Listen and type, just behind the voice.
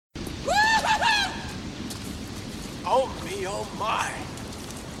oh my!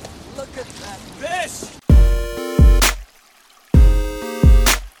 Look at that fish!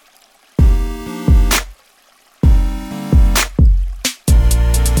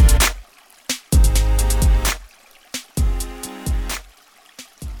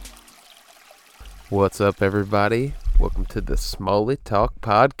 What's up, everybody? Welcome to the Smalley Talk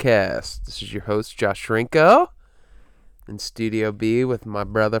Podcast. This is your host, Josh Rinko, in Studio B with my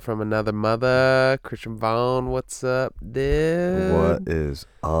brother from another mother, Christian Vaughn. What's up, dude? What is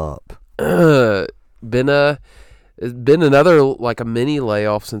up? It's been another, like, a mini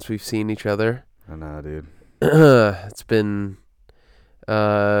layoff since we've seen each other. I know, dude. It's been,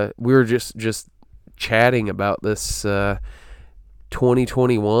 we were just chatting about this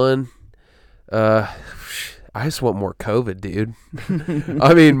 2021. I just want more COVID, dude.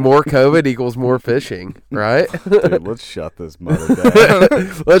 I mean, more COVID equals more fishing, right? Dude, let's shut this mother down.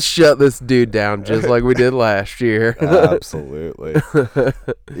 Let's shut this dude down just like we did last year. Absolutely.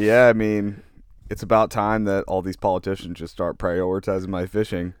 Yeah, I mean, it's about time that all these politicians just start prioritizing my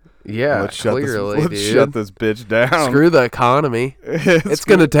fishing. Yeah, let's clearly, let's shut this bitch down. Screw the economy. It's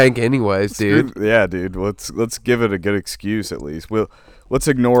going to tank anyways, dude. Yeah, dude. Let's give it a good excuse at least. Let's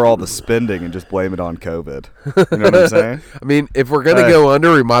ignore all the spending and just blame it on COVID. You know what I'm saying? I mean, if we're going to go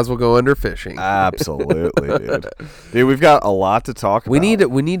under, we might as well go under fishing. Absolutely, dude. Dude, we've got a lot to talk about.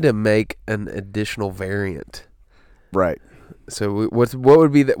 We need to make an additional variant. Right. So what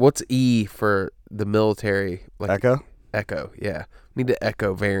would be what's E for the military? Like Echo? Echo, yeah. We need an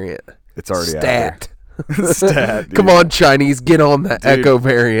Echo variant. It's already Stat. out there. Stat. Dude. Come on, Chinese, get on that Echo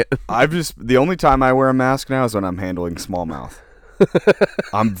variant. The only time I wear a mask now is when I'm handling smallmouth.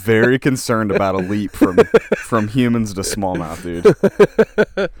 I'm very concerned about a leap from humans to smallmouth, dude.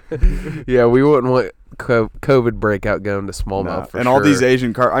 Yeah, we wouldn't want COVID breakout going to smallmouth for and sure. all these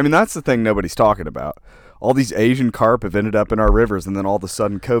Asian carp. I mean, that's the thing nobody's talking about. All these Asian carp have ended up in our rivers, and then all of a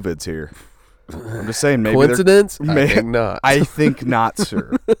sudden, COVID's here. I'm just saying, maybe coincidence? I think not. I think not,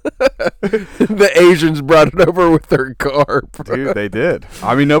 sir. The Asians brought it over with their carp. Dude, they did.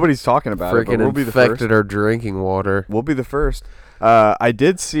 I mean, nobody's talking about it, but we'll be the first. Infected our drinking water. We'll be the first. I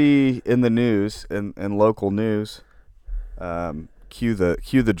did see in the news, in local news, cue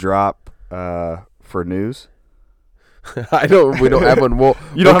the drop for news. We don't have one. We'll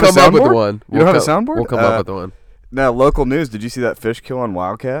don't have come a up with soundboard? one. You don't have a soundboard? We'll come up with one. Now, local news. Did you see that fish kill on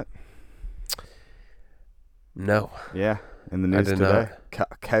Wildcat? No. Yeah, in the news today.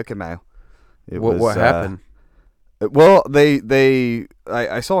 Kokomo. What happened? Well, I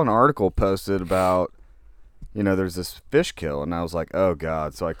saw an article posted about, there's this fish kill, and I was like, oh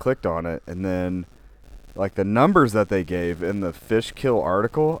God. So I clicked on it, and then, like, the numbers that they gave in the fish kill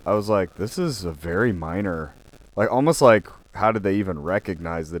article, I was like, this is a very minor, like, almost like, how did they even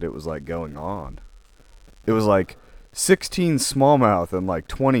recognize that it was, like, going on? It was like 16 smallmouth and like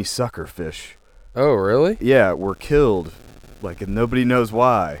 20 sucker fish. Oh, really? Yeah, were killed, like, and nobody knows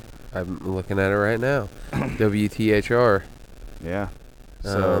why. I'm looking at it right now. WTHR. Yeah.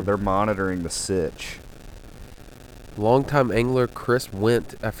 So they're monitoring the sitch. Longtime angler Chris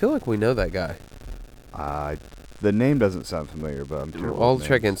Wendt. I feel like we know that guy. The name doesn't sound familiar, but I'm sure. I'll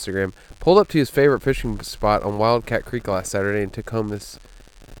check Instagram. Pulled up to his favorite fishing spot on Wildcat Creek last Saturday and took home this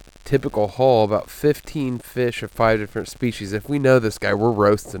typical haul, about 15 fish of 5 different species. If we know this guy, we're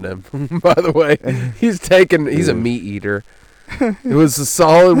roasting him. By the way, he's a meat eater. It was a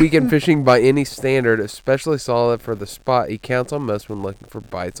solid weekend fishing by any standard, especially solid for the spot he counts on most when looking for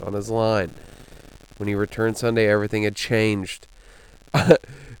bites on his line. When he returned Sunday, everything had changed.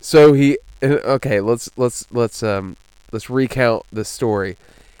 So let's recount the story.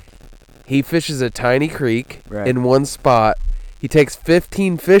 He fishes a tiny creek in one spot. He takes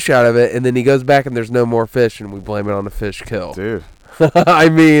 15 fish out of it, and then he goes back and there's no more fish, and we blame it on a fish kill. Dude. I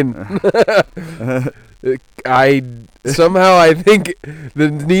mean, I think there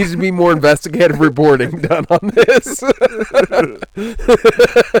needs to be more investigative reporting done on this.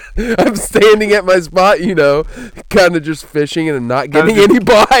 I'm standing at my spot, kind of just fishing and not getting any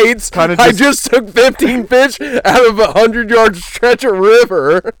bites. I just took 15 fish out of a 100-yard stretch of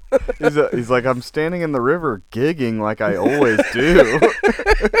river. He's like, I'm standing in the river gigging like I always do.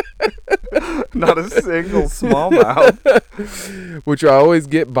 Not a single smallmouth. Which I always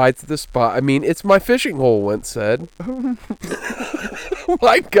get bites at the spot. I mean, it's my fishing hole, Wentz said. Oh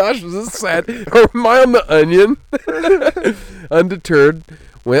my gosh, is this sad? Or am I on the onion? Undeterred,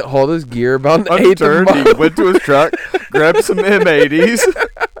 Went hauled his gear about an eighth of a mile. He went to his truck, grabbed some M80s.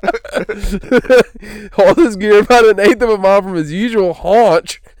 Hauled his gear about an eighth of a mile from his usual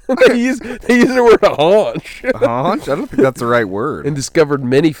haunch. they use the word haunch. Haunch? I don't think that's the right word. And discovered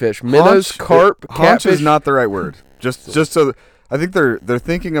many fish, minnows, carp, haunch catfish. is not the right word. Just so I think they're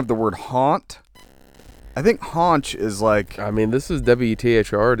thinking of the word haunt. I think haunch is like. I mean, this is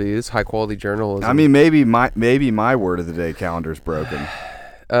WTHR, dude. It's high quality journalism. I mean, maybe my word of the day calendar's broken.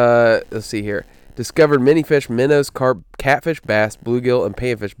 Let's see here. Discovered many fish, minnows, carp, catfish, bass, bluegill, and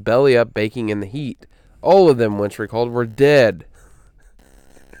panfish belly up, baking in the heat. All of them, once recalled, were dead.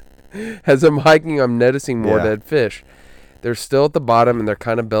 As I'm hiking, I'm noticing more dead fish. They're still at the bottom, and they're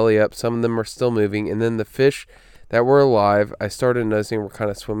kind of belly up. Some of them are still moving. And then the fish that were alive, I started noticing were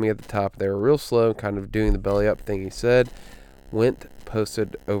kind of swimming at the top. They were real slow and kind of doing the belly up thing, he said. Went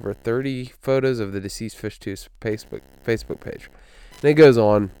posted over 30 photos of the deceased fish to his Facebook page. And it goes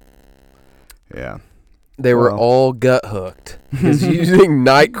on. Yeah. They were all gut hooked. He's using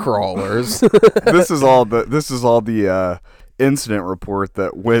night crawlers. This is all the incident report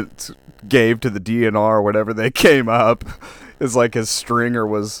that gave to the DNR whenever they came up. Is like his stringer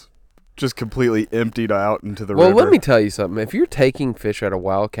was just completely emptied out into the river. Well, let me tell you something. If you're taking fish out of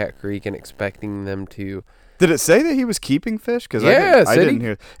Wildcat Creek and expecting them to... Did it say that he was keeping fish? Because I didn't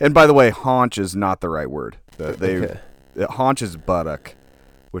hear. And by the way, haunch is not the right word. Haunch is buttock,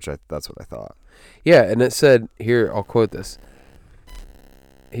 that's what I thought. Yeah, and it said, here, I'll quote this.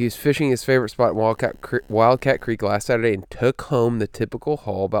 He was fishing his favorite spot in Wildcat Creek last Saturday and took home the typical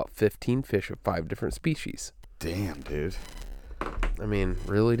haul, about 15 fish of 5 different species. Damn, dude. I mean,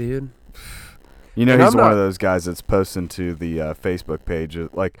 really, dude? You know, he's one of those guys that's posting to the Facebook page,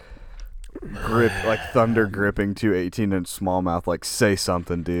 like thunder gripping 2 18-inch smallmouth, like, say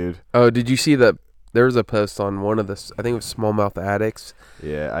something, dude. Oh, did you see that? There was a post on one of the, I think it was Smallmouth Addicts.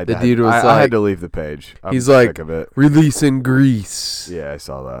 Yeah, I had to leave the page. He's sick like, of it. Releasing grease. Yeah, I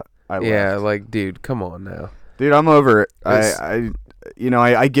saw that. Like, dude, come on now. Dude, I'm over it. I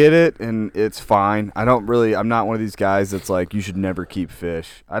get it, and it's fine. I'm not one of these guys that's like, you should never keep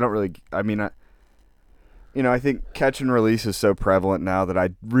fish. I think catch and release is so prevalent now that I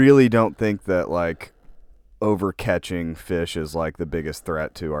really don't think that, like, over catching fish is like the biggest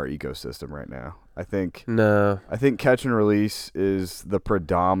threat to our ecosystem right now. I think catch and release is the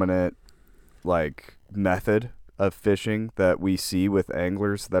predominant, like, method of fishing that we see with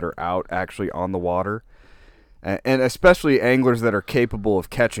anglers that are out actually on the water, and especially anglers that are capable of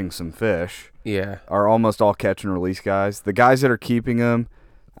catching some fish. Yeah, are almost all catch and release guys. The guys that are keeping them,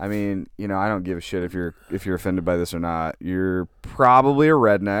 I mean, I don't give a shit if you're offended by this or not. You're probably a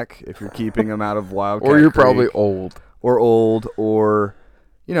redneck if you're keeping them out of Wildcat or you're Creek. Probably old, or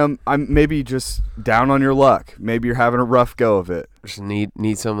I'm maybe just down on your luck. Maybe you're having a rough go of it. Just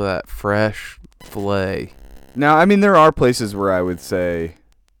need some of that fresh fillet. Now, I mean, there are places where I would say,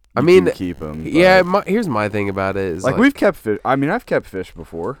 can keep them. Yeah, here's my thing about it is like we've kept fish. I mean, I've kept fish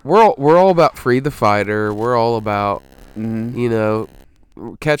before. We're all about free the fighter. We're all about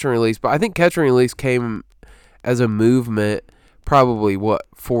catch and release. But I think catch and release came as a movement probably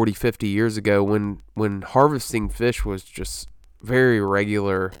 40, 50 years ago when harvesting fish was just very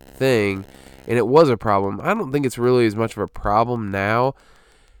regular thing, and it was a problem. I don't think it's really as much of a problem now.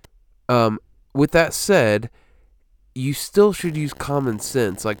 With that said, you still should use common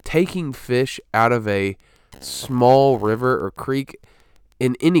sense. Like, taking fish out of a small river or creek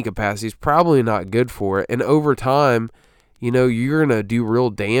in any capacity is probably not good for it. And over time, you're going to do real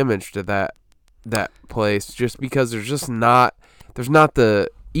damage to that place just because there's not the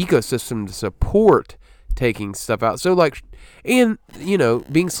ecosystem to support taking stuff out. So, like, and,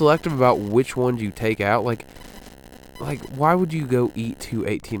 being selective about which ones you take out, like why would you go eat 2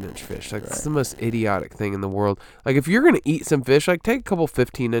 18-inch fish? Like, It's the most idiotic thing in the world. Like, if you're going to eat some fish, like, take a couple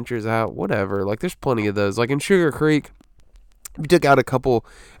 15-inchers out, whatever. Like, there's plenty of those. Like, in Sugar Creek, if we took out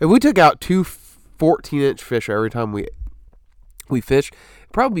 2 14-inch fish every time we fish,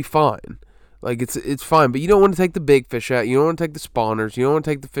 it'd probably be fine. Like, it's fine. But you don't want to take the big fish out. You don't want to take the spawners. You don't want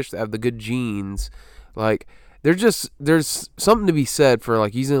to take the fish that have the good genes. Like, there's something to be said for,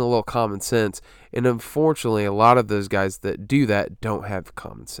 like, using a little common sense. And unfortunately, a lot of those guys that do that don't have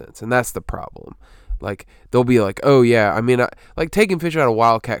common sense. And that's the problem. Like, they'll be like, oh, yeah, I mean, like, taking fish out of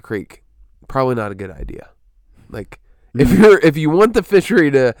Wildcat Creek, probably not a good idea. Like, if you want the fishery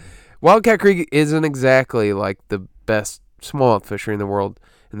to... Wildcat Creek isn't exactly, like, the best smallmouth fishery in the world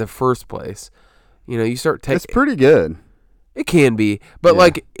in the first place. You start taking... It's pretty good. It can be, but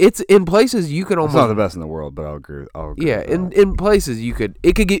like, it's in places you could almost... It's not the best in the world, but I'll agree. Yeah, in places it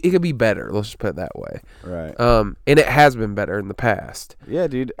could be better. Let's just put it that way. Right. And it has been better in the past. Yeah,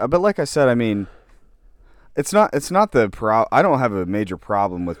 dude. But like I said, I mean, It's not the I don't have a major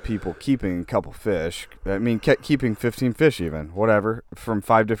problem with people keeping a couple fish. I mean, keeping 15 fish even, whatever, from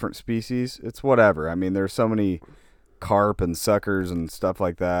 5 different species. It's whatever. I mean, there's so many carp and suckers and stuff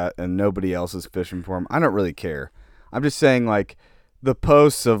like that, and nobody else is fishing for them. I don't really care. I'm just saying, like, the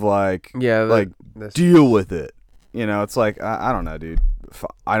posts of like, deal with it. You know, it's like I don't know, dude.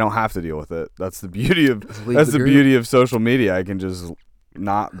 I don't have to deal with it. That's the beauty of beauty of social media. I can just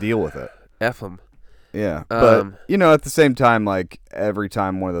not deal with it. F them. Yeah, but you know, at the same time, like every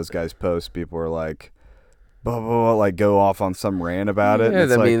time one of those guys posts, people are like, blah, blah, blah, like go off on some rant about it.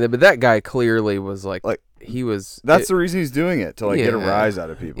 Yeah, I mean, but that guy clearly was like he was. That's the reason he's doing it, to like get a rise out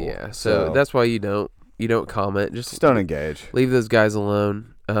of people. Yeah, so that's why you don't comment. Just don't engage. Leave those guys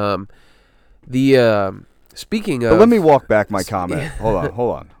alone. Speaking of, but let me walk back my comment. Hold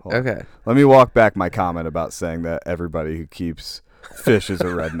on. Okay. Let me walk back my comment about saying that everybody who keeps fish is a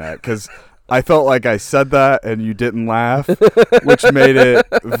redneck, because I felt like I said that and you didn't laugh, which made it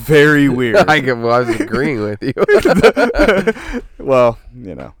very weird. I was agreeing with you. Well,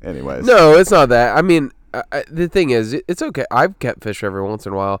 you know, anyways. No, it's not that. I mean, the thing is, it's okay. I've kept fish every once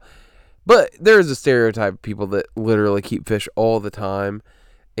in a while, but there's a stereotype of people that literally keep fish all the time,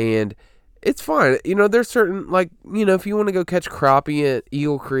 and it's fine. You know, there's certain, like, you know, if you want to go catch crappie at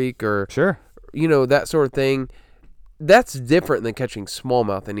Eagle Creek or, sure, you know, that sort of thing, that's different than catching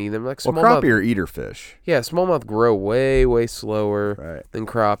smallmouth and eating them. Like crappie are eater fish. Yeah, smallmouth grow way, way slower than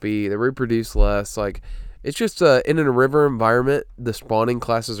crappie. They reproduce less. Like, it's just in a river environment, the spawning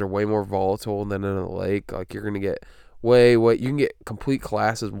classes are way more volatile than in a lake. Like, you're gonna get you can get complete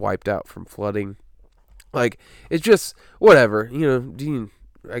classes wiped out from flooding. Like, it's just whatever. You know,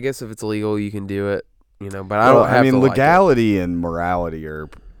 I guess if it's legal, you can do it. You know, but I don't have. I mean, legality and morality are.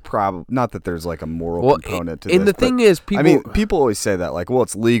 Not that there's like a moral component to this. And the thing is, people always say that, like, well,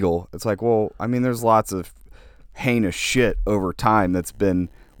 it's legal. It's like, well, I mean, there's lots of heinous shit over time that's been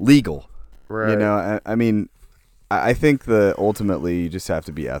legal. Right. You know, I mean, I think that ultimately you just have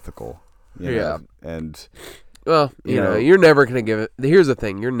to be ethical. You know? And well, you know, you're never gonna give it. Here's the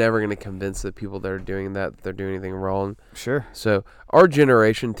thing: you're never gonna convince the people that are doing that they're doing anything wrong. Sure. So our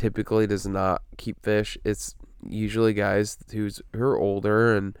generation typically does not keep fish. It's usually guys who are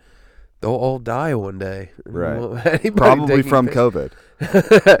older, and they'll all die one day. Right. Probably from fish.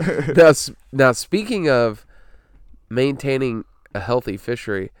 COVID. Now, speaking of maintaining a healthy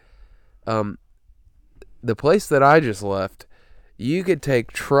fishery, the place that I just left, you could take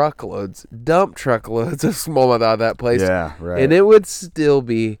dump truckloads of smallmouth out of that place. Yeah, right. And it would still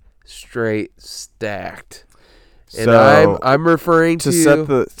be straight stacked. And I'm referring to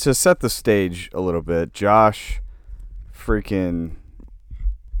set the stage a little bit. Josh, freaking,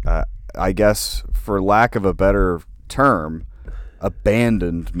 I guess for lack of a better term,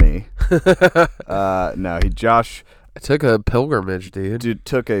 abandoned me. Josh took a pilgrimage, dude. Dude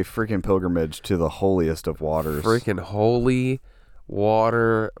took a freaking pilgrimage to the holiest of waters. Freaking holy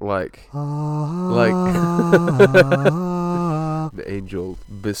water, like the angel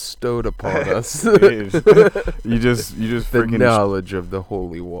bestowed upon us. you just the freaking knowledge of the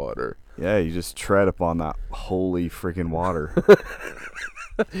holy water. Yeah, you just tread upon that holy freaking water.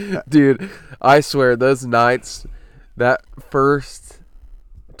 Dude, I swear those nights, that first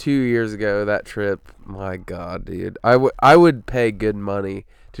 2 years ago, that trip, my God, dude, I would pay good money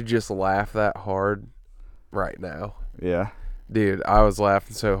to just laugh that hard right now. Yeah. Dude, I was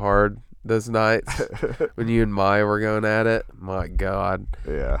laughing so hard those nights when you and Maya were going at it. My God.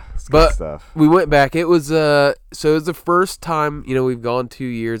 Yeah. It's but good stuff. We went back. It was so it was the first time, you know, we've gone 2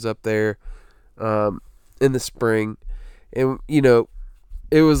 years up there in the spring. And, you know,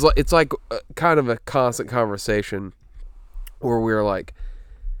 it's like kind of a constant conversation where we were like,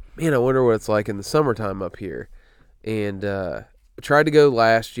 man, I wonder what it's like in the summertime up here. And tried to go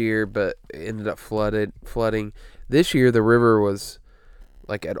last year, but ended up flooding. This year the river was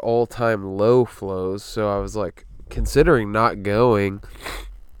like at all-time low flows, so I was like considering not going.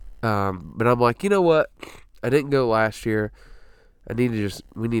 But I'm like, you know what? I didn't go last year.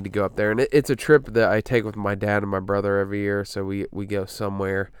 We need to go up there, and it's a trip that I take with my dad and my brother every year. So we go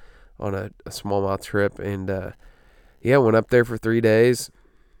somewhere on a smallmouth trip, and went up there for 3 days,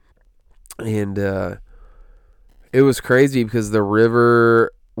 and it was crazy because the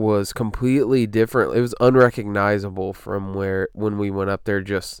river was completely different. It was unrecognizable from when we went up there.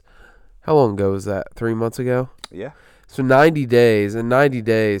 Just how long ago was that? 3 months ago? Yeah. So 90 days. In 90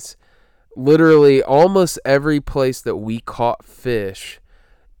 days, literally almost every place that we caught fish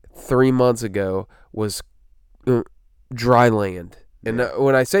 3 months ago was dry land. And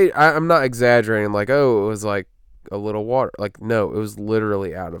when I say, I'm not exaggerating, like, oh, it was like a little water. Like, no, it was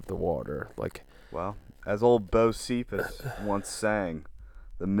literally out of the water. Like, well, As old Bo Cephas once sang,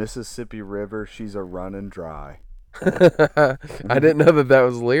 the Mississippi River, she's a running dry. I didn't know that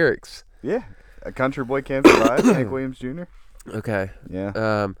was lyrics. Yeah. A country boy can't survive, Hank Williams Jr. Okay.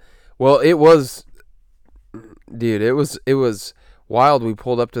 Yeah. Well, it was, dude, it was wild. We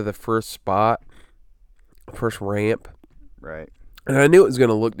pulled up to the first ramp. Right. And I knew it was going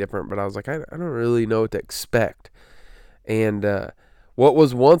to look different, but I was like, I don't really know what to expect. And what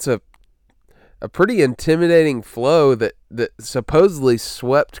was once a pretty intimidating flow that supposedly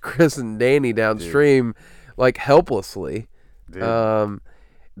swept Chris and Danny downstream, like, helplessly. Dude.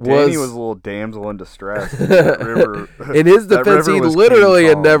 was Danny was a little damsel in distress. That river, in his defense, he literally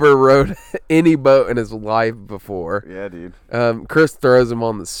had calm. never rowed any boat in his life before. Yeah, dude. Chris throws him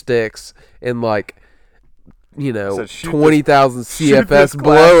on the sticks and, like, Said, 20,000 shoot CFS this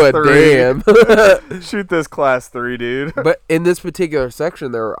blow a class dam. Shoot this class 3, dude. But in this particular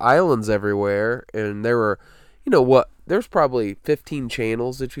section, there were islands everywhere, and there were, there's probably 15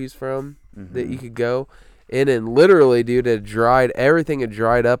 channels to choose from that you could go. And then literally, dude, everything had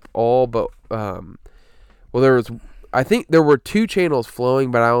dried up all but, I think there were 2 channels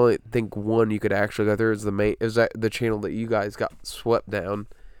flowing, but I only think one you could actually go through. Is the channel that you guys got swept down.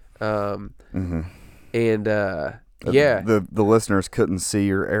 And yeah, the listeners couldn't see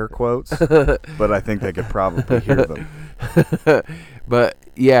your air quotes, but I think they could probably hear them. But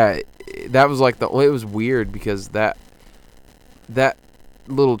yeah, that was like it was weird because that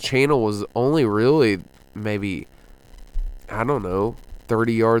little channel was only really maybe, I don't know,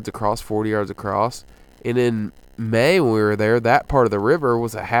 30 yards across, 40 yards across, and in May when we were there, that part of the river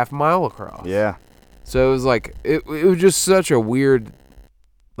was a half mile across. Yeah. So it was like it was just such a weird,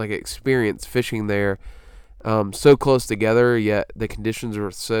 like, experience fishing there, so close together, yet the conditions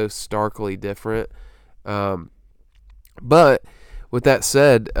were so starkly different. But with that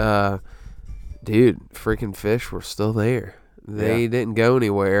said, dude, freaking fish were still there. They didn't go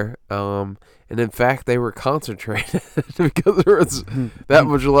anywhere. And in fact, they were concentrated because there was that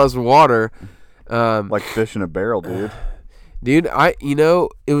much less water. Like fish in a barrel, dude. Dude,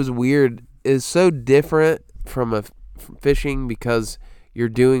 it was weird. It's so different from fishing because you're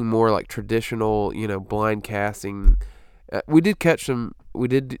doing more like traditional, blind casting. We did catch some. We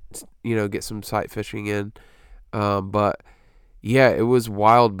did, get some sight fishing in. But yeah, it was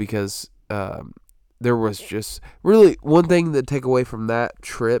wild because there was just really one thing to take away from that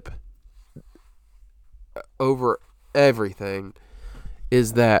trip over everything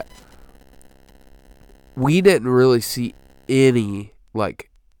is that we didn't really see any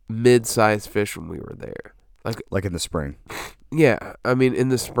like mid-sized fish when we were there. Like in the spring. Yeah, I mean in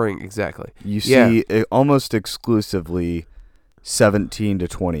the spring, exactly. You see almost exclusively 17 to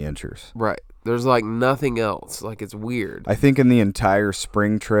 20 inches. Right. There's like nothing else. Like, it's weird. I think in the entire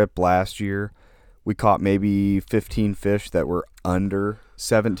spring trip last year, we caught maybe 15 fish that were under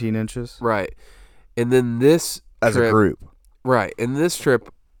 17 inches. Right. And then this as trip, a group. Right. And this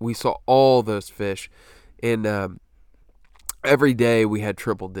trip, we saw all those fish. And every day we had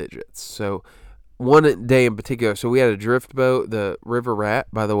triple digits. So one day in particular, so we had a drift boat, the River Rat,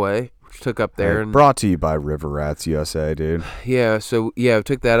 by the way, which took up there. And brought to you by River Rats USA, dude. Yeah, so we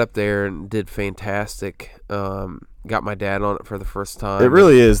took that up there and did fantastic. Got my dad on it for the first time. It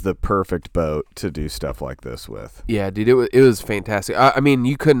really is the perfect boat to do stuff like this with. Yeah, dude, it was fantastic. I mean,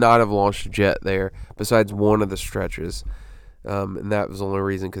 you could not have launched a jet there besides one of the stretches. And that was the only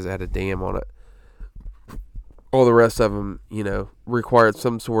reason because it had a dam on it. All the rest of them, required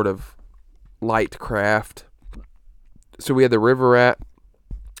some sort of light craft. So we had the River Rat,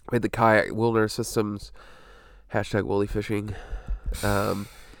 we had the Kayak Wilderness Systems, #Woolly Fishing.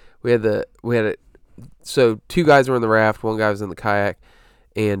 We had it. So 2 guys were in the raft, 1 guy was in the kayak,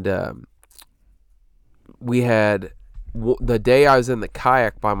 and we had the day I was in the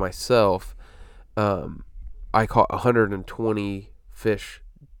kayak by myself. I caught 120 fish,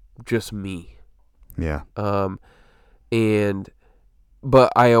 just me. Yeah.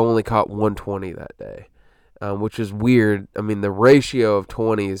 But I only caught 120 that day, which is weird. I mean, the ratio of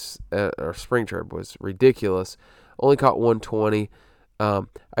 20s at our spring trip was ridiculous. Only caught 120. I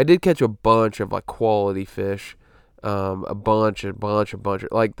did catch a bunch of like quality fish, a bunch.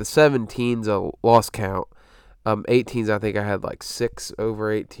 Like the 17s, I lost count. 18s, I think I had like 6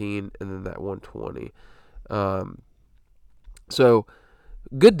 over 18, and then that 120. So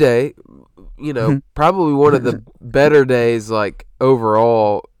good day, probably one of the better days, like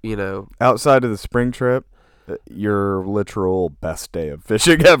overall, Outside of the spring trip, your literal best day of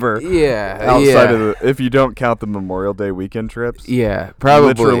fishing ever. Yeah, Outside of if you don't count the Memorial Day weekend trips. Yeah, probably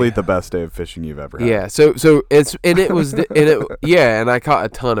Literally the best day of fishing you've ever had. Yeah, so it was and I caught a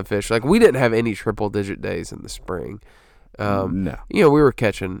ton of fish. Like we didn't have any triple digit days in the spring. No. We were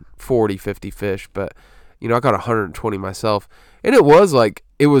catching 40, 50 fish, but I caught 120 myself, and it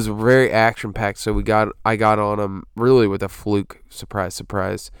was very action packed. So I got on them really with a fluke.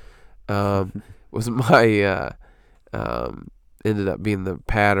 Surprise. Was my ended up being the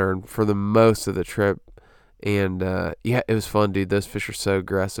pattern for the most of the trip. And it was fun, dude. Those fish are so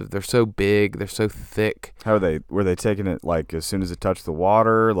aggressive. They're so big. They're so thick. How were they taking it like as soon as it touched the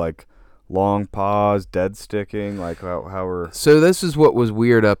water, like long pause, dead sticking? Like how were? So this is what was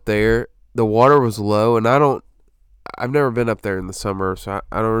weird up there. The water was low, and I've never been up there in the summer, so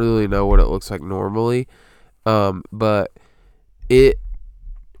I don't really know what it looks like normally. But it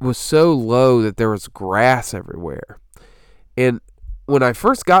was so low that there was grass everywhere. And when I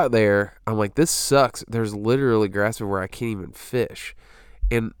first got there, I'm like, this sucks. There's literally grass everywhere. I can't even fish.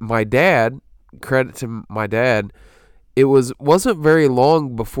 And my dad, credit to my dad, it wasn't very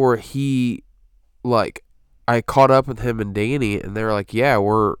long before I caught up with him and Danny, and they were like, yeah,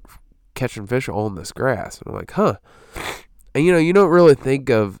 we're catching fish on this grass. And I'm like, huh. And you don't really think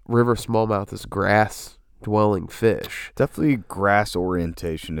of river smallmouth as grass dwelling fish. Definitely grass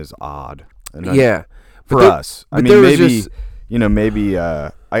orientation is odd. Yeah. For us. I mean, maybe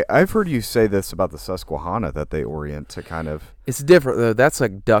I've heard you say this about the Susquehanna, that they orient to kind of. It's different though. That's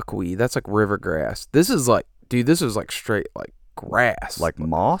like duckweed. That's like river grass. This is like straight like grass. Like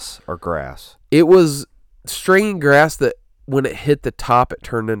moss or grass? It was stringy grass that when it hit the top, it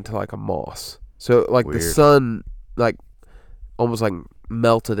turned into like a moss. So like Weird. The sun like almost like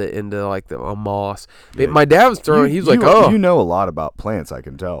melted it into like a moss. Yeah. My dad was throwing. He was like, "Oh, you know a lot about plants. I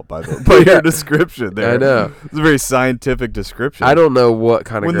can tell by your description there." I know it's a very scientific description. I don't know what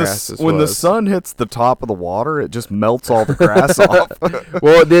kind of grass this was. When the sun hits the top of the water, it just melts all the grass off.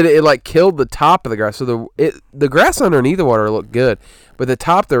 Well, it like killed the top of the grass. So the grass underneath the water looked good, but the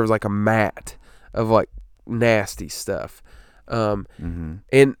top there was like a mat of like nasty stuff. And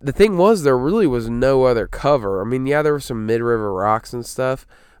the thing was, there really was no other cover. I mean, yeah, there were some mid-river rocks and stuff,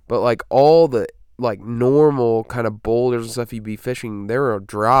 but like all the like normal kind of boulders and stuff you'd be fishing, they were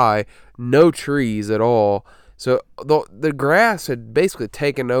dry, no trees at all. So the grass had basically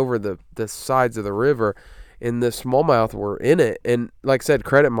taken over the sides of the river, and the smallmouth were in it. And like I said,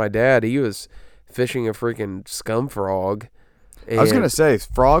 credit my dad, he was fishing a freaking scum frog. I was going to say,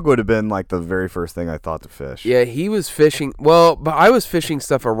 frog would have been like the very first thing I thought to fish. Yeah, he was fishing. Well, but I was fishing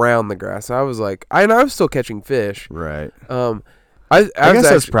stuff around the grass. I was like, I was still catching fish. Right. I guess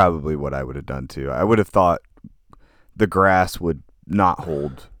that's probably what I would have done too. I would have thought the grass would not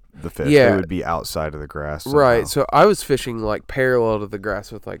hold the fish. Yeah. They would be outside of the grass somehow. Right. So I was fishing like parallel to the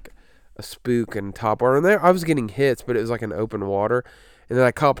grass with like a spook and topwater. And there I was getting hits, but it was like an open water. And then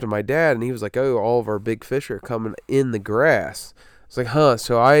I called up to my dad, and he was like, "Oh, all of our big fish are coming in the grass." I was like, "Huh?"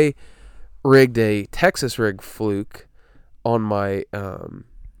 So I rigged a Texas rig fluke on my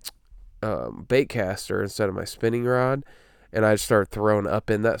bait caster instead of my spinning rod, and I started throwing up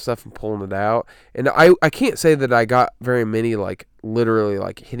in that stuff and pulling it out. And I can't say that I got very many like literally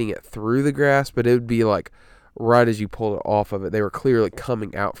like hitting it through the grass, but it would be like right as you pulled it off of it, they were clearly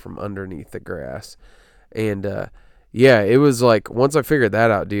coming out from underneath the grass, and yeah, it was like, once I figured that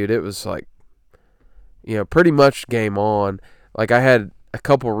out, dude, it was like, pretty much game on. Like, I had a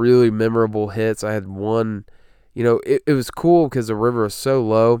couple really memorable hits. I had one, it was cool because the river was so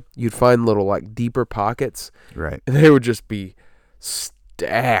low, you'd find little, like, deeper pockets. Right. And they would just be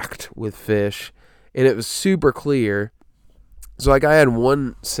stacked with fish. And it was super clear. So, like, I had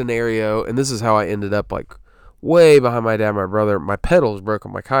one scenario, and this is how I ended up, like, way behind my dad and my brother. My pedals broke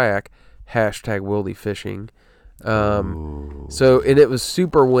on my kayak. #Wildy fishing. So, and it was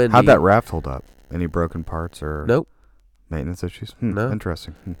super windy. How'd that raft hold up? Any broken parts or Nope. maintenance issues? No.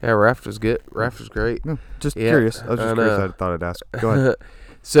 Interesting. Yeah, raft was good. Raft was great. No, just curious. I was just curious. I thought I'd ask. Go ahead.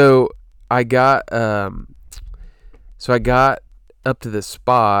 So I got up to this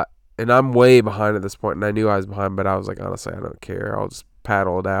spot, and I'm way behind at this point, and I knew I was behind, but I was like, honestly, I don't care. I'll just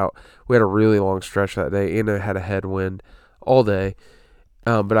paddle it out. We had a really long stretch that day, and it had a headwind all day.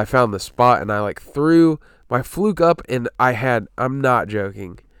 But I found the spot, and I like threw my fluke up, and I'm not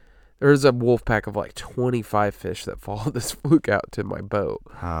joking, there's a wolf pack of like 25 fish that followed this fluke out to my boat.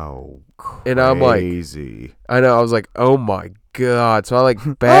 How crazy. And I'm like, I know, I was like, oh my God. So I like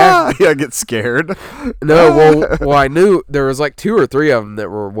backed. I get scared. No, well, I knew there was like 2 or 3 of them that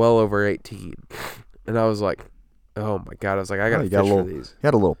were well over 18. And I was like, oh my God. I was like, I got to fish for these. You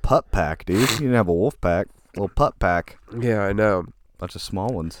had a little pup pack, dude. You didn't have a wolf pack. Little putt pack. Yeah, I know. Bunch of small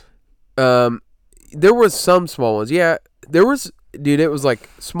ones. There was some small ones. Yeah, there was, dude, it was like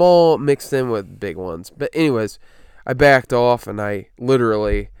small mixed in with big ones. But anyways, I backed off and I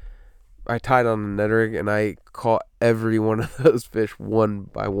tied on a Ned rig and I caught every one of those fish one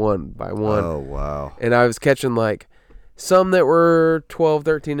by one. Oh, wow. And I was catching like some that were 12,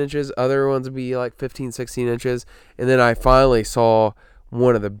 13 inches. Other ones would be like 15, 16 inches. And then I finally saw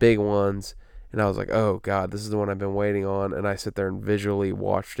one of the big ones. And I was like, oh, God, this is the one I've been waiting on. And I sit there and visually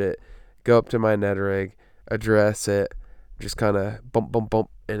watched it go up to my Ned rig, address it, just kind of bump, bump, bump,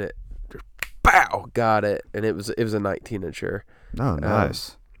 and it, bow, got it. And it was a 19-incher. Oh,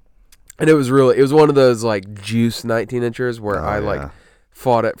 nice. And it was one of those, like, juice 19-inchers where I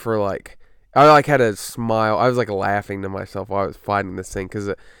fought it for, like, I, like, had a smile. I was, like, laughing to myself while I was fighting this thing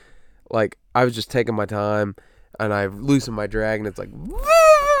because, like, I was just taking my time, and I loosened my drag, and it's like,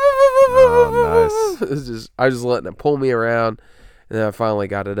 oh, nice. I was just letting it pull me around, and then I finally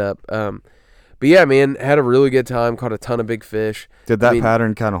got it up. But, yeah, man, had a really good time, caught a ton of big fish. Did that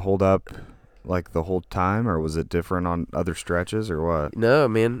pattern kind of hold up, like, the whole time, or was it different on other stretches, or what? No,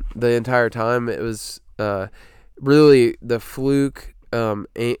 man, the entire time it was really the fluke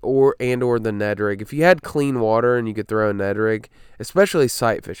and or the Ned rig. If you had clean water and you could throw a Ned rig, especially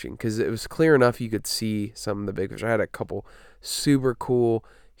sight fishing, because it was clear enough you could see some of the big fish. I had a couple super cool,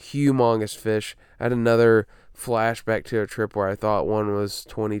 humongous fish. I had another flashback to a trip where I thought one was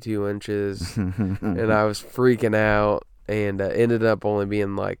 22 inches, and I was freaking out, and ended up only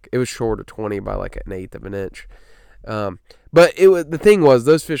being like, it was short of 20 by like an eighth of an inch. But the thing was,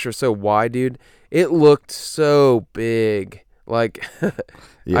 those fish are so wide, dude. It looked so big. Like,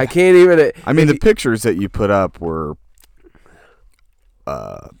 yeah. I can't even. I mean, the pictures that you put up were,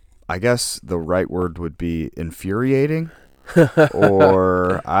 I guess the right word would be infuriating,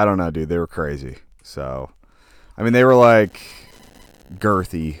 or I don't know, dude. They were crazy. So, I mean, they were like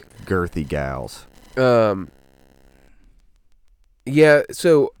girthy gals. Yeah.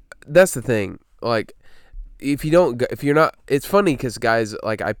 So that's the thing. Like, if you're not, it's funny because guys,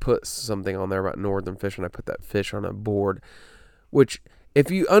 like, I put something on there about northern fish, and I put that fish on a board, which,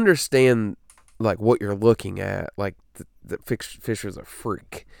 if you understand, like, what you're looking at, like, the fish was a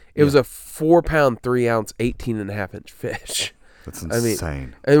freak. It was a 4-pound, 3-ounce, 18.5-inch fish. That's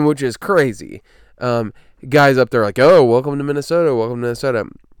insane. And which is crazy. Guys up there like, oh, welcome to Minnesota.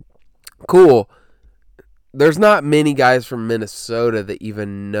 Cool. There's not many guys from Minnesota that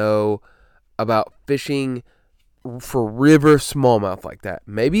even know about fishing for river smallmouth like that.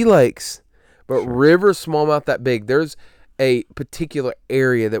 Maybe lakes, but sure. River smallmouth that big. There's a particular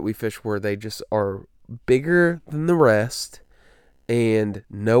area that we fish where they just are bigger than the rest. And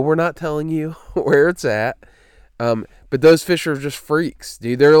no, we're not telling you where it's at. But those fish are just freaks,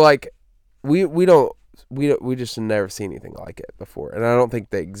 dude. They're like, we just never seen anything like it before, and I don't think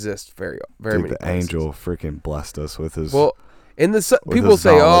they exist very many the places. Angel freaking blessed us with his. Well, in the people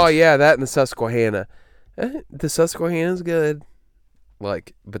say, knowledge. Oh yeah, that in the Susquehanna. The Susquehanna's good,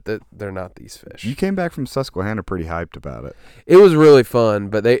 like, but they're not these fish. You came back from Susquehanna pretty hyped about it. It was really fun,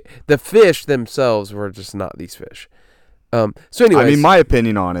 but the fish themselves were just not these fish. So anyways, I mean, my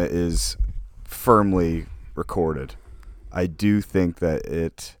opinion on it is firmly recorded. I do think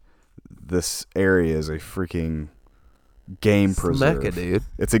that this area is a freaking game preserve. Mecca, dude.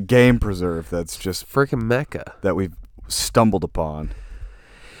 It's a game preserve that's just freaking Mecca that we've stumbled upon.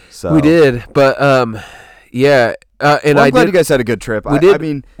 So we did, but yeah. And I'm glad you guys had a good trip.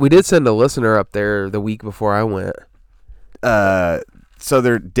 We did send a listener up there the week before I went.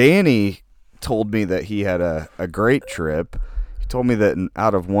 So Danny told me that he had a great trip. He told me that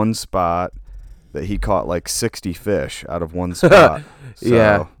out of one spot that he caught like 60 fish out of one spot. So.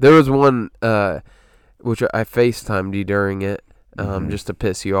 Yeah, there was one which I FaceTimed you during it, just to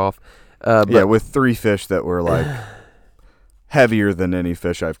piss you off. But with 3 fish that were like heavier than any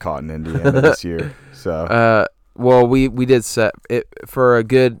fish I've caught in Indiana this year. So well, we did set it for a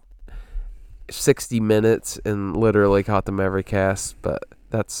good 60 minutes and literally caught them every cast, but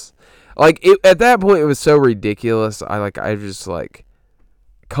that's like at that point it was so ridiculous. I just like,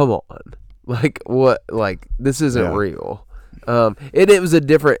 come on, like what, like this isn't real. It was a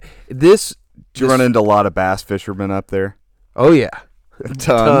different Did you run into a lot of bass fishermen up there? Oh yeah,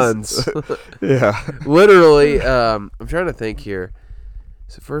 tons. Yeah, literally. I'm trying to think here.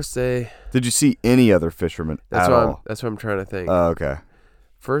 So first day. Did you see any other fishermen at all? That's what I'm trying to think. Oh, okay.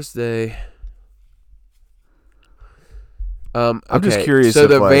 First day. I'm just curious. So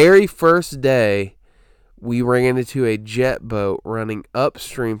the very first day, we ran into a jet boat running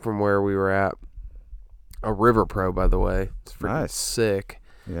upstream from where we were at. A River Pro, by the way. It's freaking sick.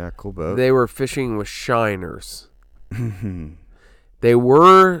 Yeah, cool boat. They were fishing with shiners. They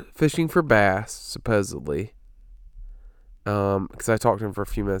were fishing for bass, supposedly. Because I talked to him for a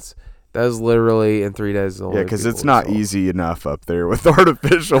few minutes. That was literally in 3 days. Yeah, because it's not easy enough up there with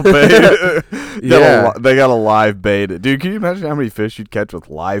artificial bait. Yeah. They got a live bait. Dude, can you imagine how many fish you'd catch with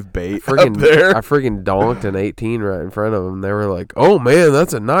live bait up there? I freaking donked an 18 right in front of them. They were like, "Oh man,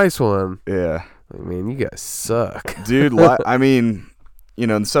 that's a nice one." Yeah. Like, man, you guys suck. Dude, I mean,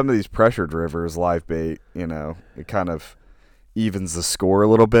 in some of these pressured rivers, live bait, it kind of evens the score a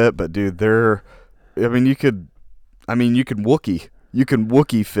little bit. But, dude, you can Wookiee. You can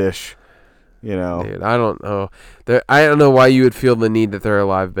Wookiee fish. Dude, I don't know. I don't know why you would feel the need to throw a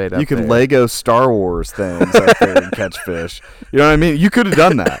live bait up You can there. Lego Star Wars things up there and catch fish. You know what I mean? You could have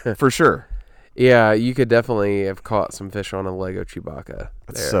done that, for sure. Yeah, you could definitely have caught some fish on a Lego Chewbacca.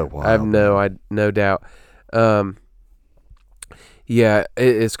 That's so wild. I have no doubt. Yeah,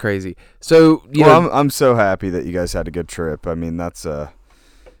 it's crazy. So, I'm so happy that you guys had a good trip. I mean, that's,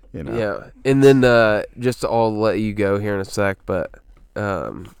 Yeah, and then just I'll let you go here in a sec, but...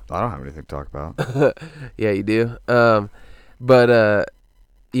 I don't have anything to talk about. Yeah, you do.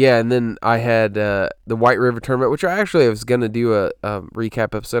 Yeah, and then I had the White River Tournament, which I actually was going to do a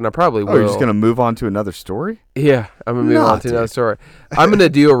recap episode, and I probably will. Oh, you're just going to move on to another story? Yeah, I'm going to move on to another story. I'm going to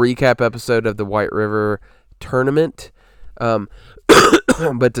do a recap episode of the White River Tournament, but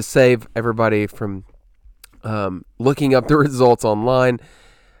to save everybody from looking up the results online,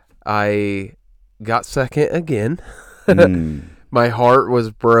 I got second again. My heart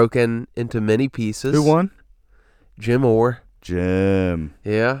was broken into many pieces. Who won? Jim Orr. Jim.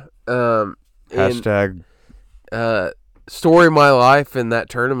 Yeah. Hashtag. Story of my life in that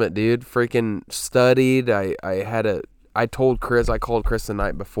tournament, dude. Freaking studied. I called Chris the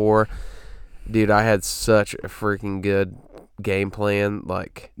night before. Dude, I had such a freaking good game plan.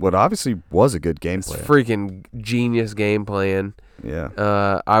 Like, what obviously was a good game plan. Freaking genius game plan.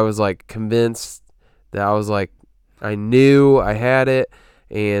 Yeah. I was like convinced that I knew I had it,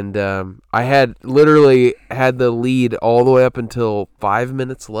 and I had literally had the lead all the way up until 5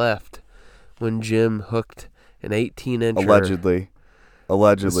 minutes left when Jim hooked an 18-incher.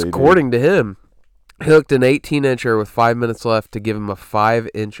 Allegedly. According to him, he hooked an 18-incher with 5 minutes left to give him a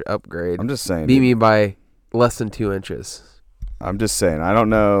 5-inch upgrade. I'm just saying. Beat me by less than 2 inches. I'm just saying. I don't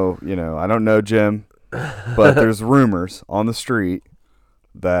know, I don't know Jim, but there's rumors on the street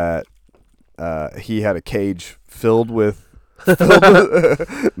that he had a cage filled with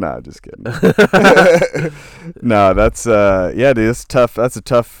no, just kidding. No, that's dude, it's tough. That's a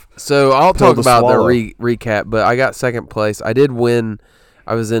tough. So I'll talk about swallow. the recap, but I got second place. I did win.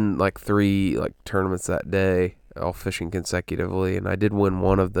 I was in like 3 tournaments that day, all fishing consecutively, and I did win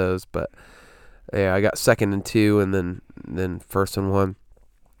one of those. But yeah, I got second in 2, and then first in 1.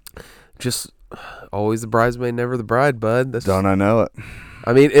 Just always the bridesmaid, never the bride, bud. Don't I know it?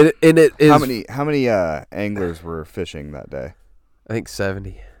 I mean, it is. How many anglers were fishing that day? I think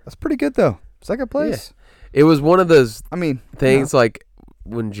 70. That's pretty good though. Second place. Yeah. It was one of those. Things like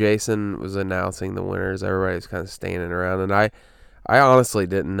when Jason was announcing the winners, everybody was kind of standing around, and I honestly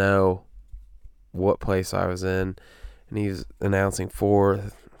didn't know what place I was in, and he was announcing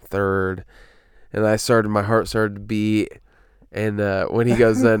 4th, 3rd, and my heart started to beat. And when he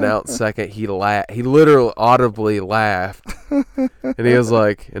goes to announce second, he literally audibly laughed. And he was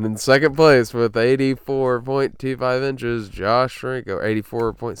like, and in second place with 84.25 inches, Josh Shrinko,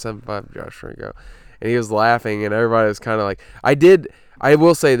 84.75, Josh Shrinko. And he was laughing, and everybody was kind of like, I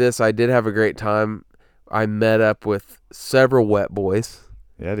will say this, I did have a great time. I met up with several wet boys.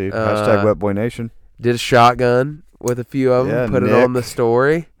 Yeah, dude. Hashtag Wet Boy Nation. Did a shotgun with a few of them, put it on the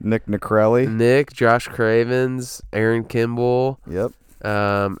story. Nick Nicrelli. Josh Cravens, Aaron Kimball. Yep.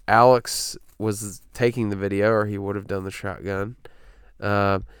 Alex was taking the video, or he would have done the shotgun.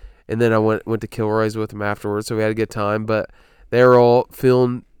 And then I went to Kilroy's with him afterwards, so we had a good time. But they were all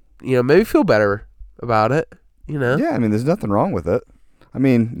feeling, maybe feel better about it, Yeah, I mean, there's nothing wrong with it. I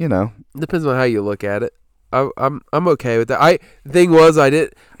mean, Depends on how you look at it. I'm okay with that. The thing was, I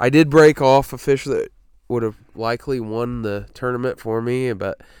did break off a fish that would have likely won the tournament for me,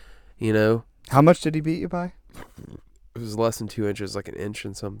 but how much did he beat you by? It was less than 2 inches, like an inch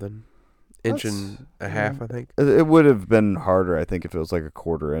and something, inch and a half, I think. It would have been harder, I think, if it was like a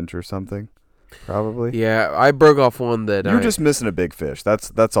 1/4 inch or something. Probably. Yeah, I broke off one that you were just missing a big fish.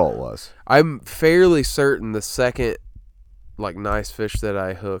 That's all it was. I'm fairly certain the second nice fish that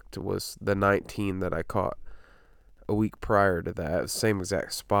I hooked was the 19 that I caught a week prior to that. Same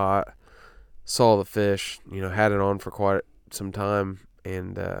exact spot. Saw the fish, had it on for quite some time,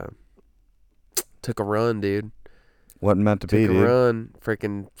 and took a run, dude. Wasn't meant to be, Took a dude. run,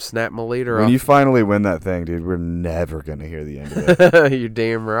 freaking snapped my leader When off. you finally win that thing, dude, we're never gonna hear the end of it. You're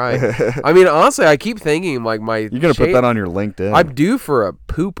damn right. I mean, honestly, I keep thinking like my. You're gonna put that on your LinkedIn. I'm due for a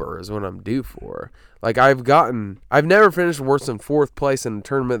pooper, is what I'm due for. Like I've never finished worse than 4th place in a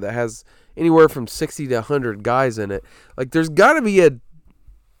tournament that has anywhere from 60 to 100 guys in it. Like there's got to be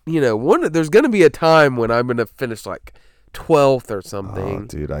there's gonna be a time when I'm gonna finish like 12th or something. Oh,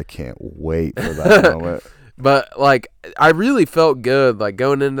 dude, I can't wait for that moment. But like I really felt good like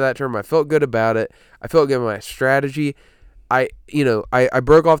going into that tournament. I felt good about it. I felt good with my strategy. I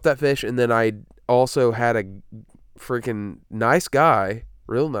broke off that fish, and then I also had a freaking nice guy,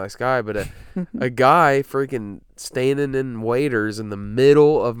 real nice guy, but a guy freaking standing in waders in the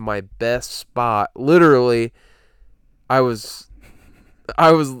middle of my best spot. Literally, I was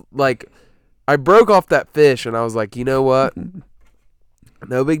like, I broke off that fish, and I was like, you know what?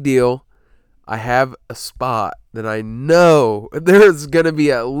 No big deal. I have a spot that I know there's going to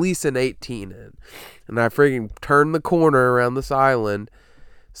be at least an 18 in. And I freaking turn the corner around this island,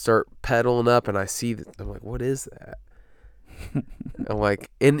 start pedaling up, and I see that. I'm like, what is that? I'm like,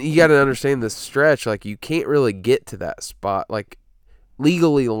 and you got to understand this stretch. Like, you can't really get to that spot. Like,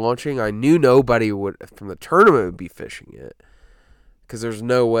 legally launching, I knew nobody from the tournament would be fishing it. Because there's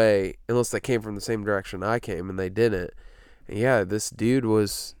no way, unless they came from the same direction I came, and they didn't. And yeah, this dude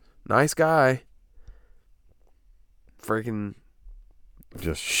was... nice guy. Freaking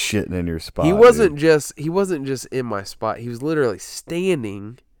Just shitting in your spot. he wasn't just in my spot. He was literally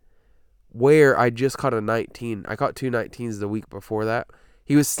standing where I just caught a 19. I caught 2 19s the week before that.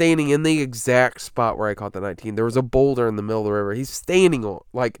 He was standing in the exact spot where I caught the 19. There was a boulder in the middle of the river. He's standing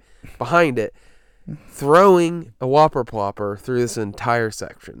like behind it, throwing a whopper plopper through this entire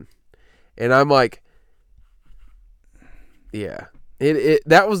section. And I'm like, yeah.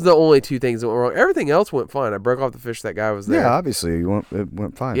 That was the only 2 things that went wrong. Everything else went fine. I broke off the fish that guy was there. Yeah, obviously it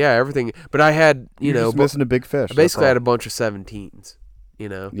went fine. Yeah, everything. But I had, You're just missing a big fish. I basically had a bunch of 17s.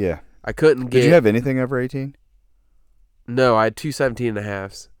 Yeah. I couldn't get. Did you have anything over 18? No, I had 2 17 and a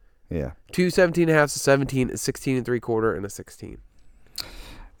halves. Yeah. 2 17 and a halves, a 17, a 16 and 3/4, and a 16.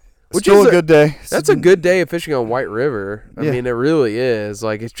 Which is a good day. That's a good day of fishing on White River. I mean, it really is.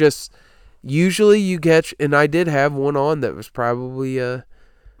 Like, it's just. Usually you catch, and I did have one on that was probably, an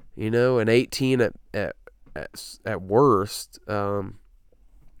 18 at worst.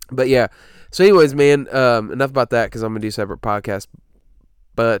 But yeah. So, anyways, man, enough about that because I'm gonna do a separate podcast.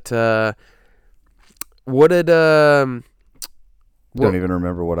 But what did Don't even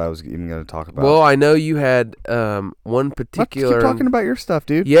remember what I was even going to talk about. Well, I know you had one particular. Keep talking about your stuff,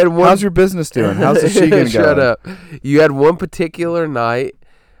 dude. You had one. How's your business doing? How's the Sheegan going? Shut up. You had one particular night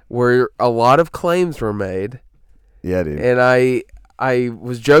where a lot of claims were made. Yeah, dude. And I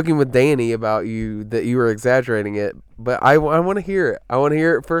was joking with Danny about you that you were exaggerating it, but I want to hear it. I want to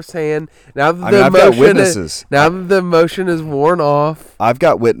hear it firsthand. Now that I've got witnesses. Now that the emotion is worn off. I've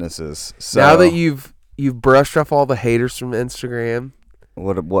got witnesses. So now that you've brushed off all the haters from Instagram.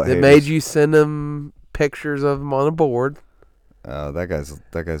 What that haters? made you send them pictures of them on a board. Oh, that guy's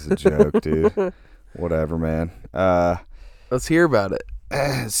a joke, dude. Whatever, man. Let's hear about it.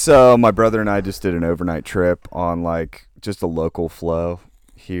 So my brother and I just did an overnight trip on like just a local flow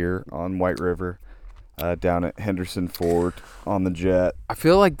here on White River, down at Henderson Ford on the jet. I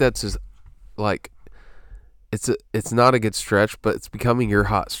feel like that's just like it's not a good stretch, but it's becoming your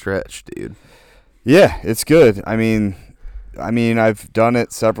hot stretch, dude. Yeah, it's good. I mean, I've done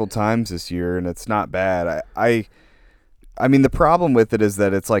it several times this year, and it's not bad. I mean, the problem with it is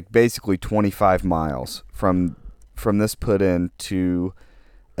that it's like basically 25 miles from this put in to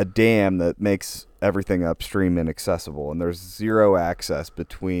a dam that makes everything upstream inaccessible, and there's zero access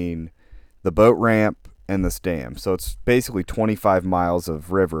between the boat ramp and this dam. So it's basically 25 miles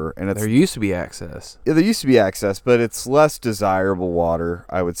of river, and there used to be access. Yeah, there used to be access, but it's less desirable water,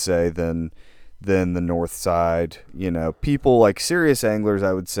 I would say, than the north side. People like serious anglers,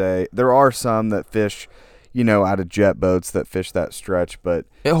 I would say. There are some that fish, out of jet boats that fish that stretch, but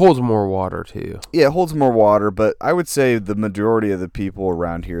it holds more water too. Yeah, it holds more water, but I would say the majority of the people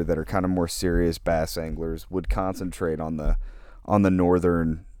around here that are kind of more serious bass anglers would concentrate on the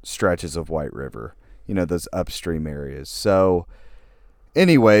northern stretches of White River, those upstream areas. So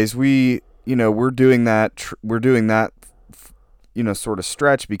anyways, we're doing that sort of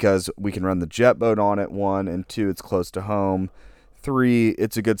stretch because we can run the jet boat on it, 1, and 2, it's close to home. 3,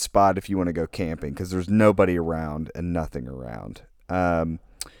 it's a good spot if you want to go camping because there's nobody around and nothing around.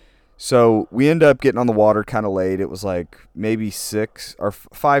 So we end up getting on the water kind of late. It was like maybe 6 or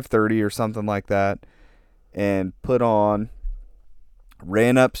 5:30 or something like that, and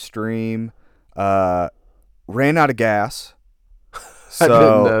ran upstream, ran out of gas. I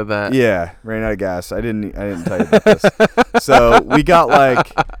didn't know that. Yeah, ran out of gas. I didn't tell you about this. So we got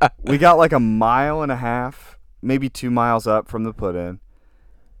like a mile and a half, maybe 2 miles up from the put-in,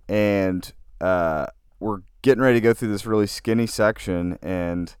 and we're getting ready to go through this really skinny section,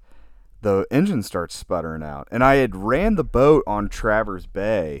 and the engine starts sputtering out. And I had ran the boat on Travers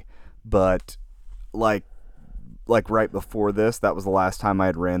Bay, but like right before this, that was the last time I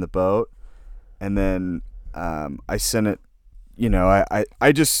had ran the boat. And then I sent it, I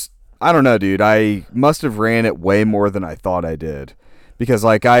don't know, dude. I must have ran it way more than I thought I did, because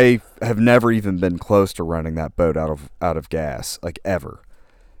like I have never even been close to running that boat out of gas, like ever.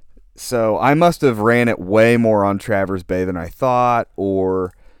 So I must have ran it way more on Travers Bay than I thought,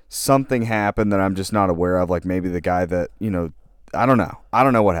 or something happened that I'm just not aware of. Like maybe the guy that, I don't know. I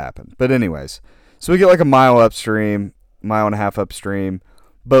don't know what happened. But anyways, so we get like a mile upstream, mile and a half upstream,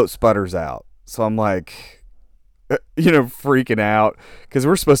 boat sputters out. So I'm like, freaking out, because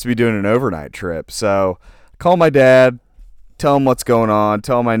we're supposed to be doing an overnight trip. So I call my dad, tell him what's going on,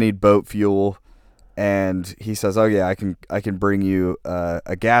 tell him I need boat fuel. And he says, oh yeah, I can bring you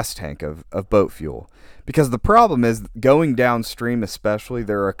a gas tank of boat fuel. Because the problem is, going downstream especially,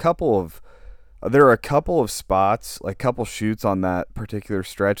 there are a couple of spots, like couple chutes on that particular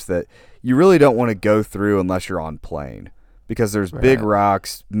stretch that you really don't want to go through unless you're on plane, because there's big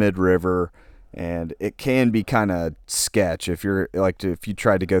rocks mid-river, and it can be kind of sketch if you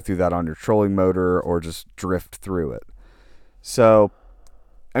try to go through that on your trolling motor or just drift through it. So,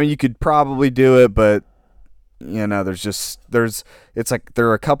 I mean, you could probably do it, but it's like there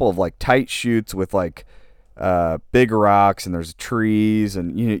are a couple of like tight chutes with like big rocks, and there's trees,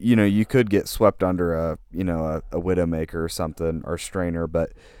 and you could get swept under a Widowmaker or something, or strainer,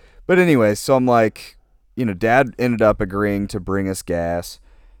 but anyway, so I'm like, Dad ended up agreeing to bring us gas.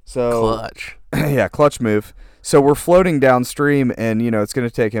 So Clutch. Yeah, clutch move. So we're floating downstream, and it's going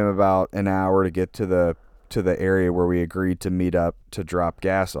to take him about an hour to get to the area where we agreed to meet up to drop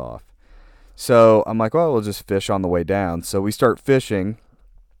gas off. So I'm like, well, we'll just fish on the way down. So we start fishing,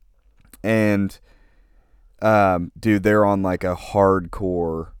 and dude, they're on like a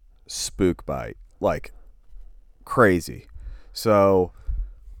hardcore spook bite, like crazy. So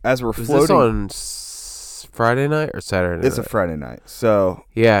as we're floating, is this on Friday night or Saturday night? It's a Friday night. So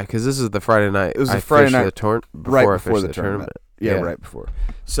yeah, because this is the Friday night. It was the Friday night right before the tournament. Yeah, right before.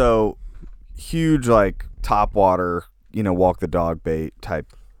 So huge, like top water, walk the dog bait type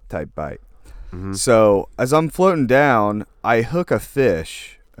bite. Mm-hmm. So as I'm floating down, I hook a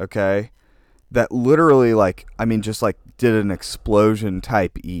fish, okay, that literally just did an explosion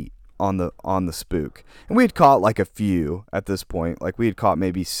type eat on the spook. And we had caught like a few at this point. Like we had caught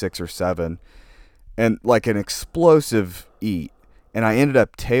maybe 6 or 7, and like an explosive eat. And I ended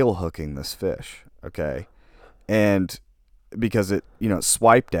up tail hooking this fish, okay? And because it,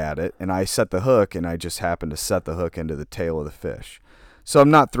 swiped at it, and I set the hook, and I just happened to set the hook into the tail of the fish. So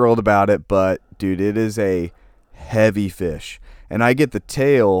I'm not thrilled about it, but dude, it is a heavy fish. And I get the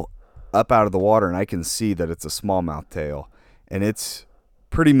tail up out of the water, and I can see that it's a smallmouth tail, and it's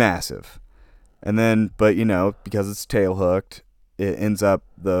pretty massive. And then, but because it's tail hooked,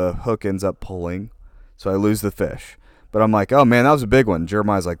 the hook ends up pulling, so I lose the fish. But I'm like, oh man, that was a big one.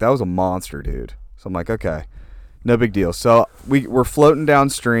 Jeremiah's like, that was a monster, dude. So I'm like, okay, no big deal. So we're floating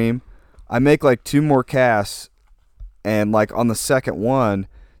downstream. I make like 2 more casts, and like on the second one,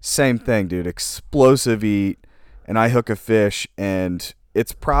 same thing, dude. Explosive eat, and I hook a fish, and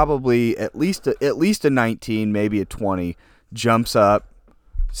it's probably at least a 19, maybe a 20. Jumps up,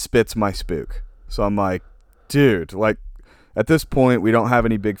 spits my spook. So I'm like, dude, like at this point, we don't have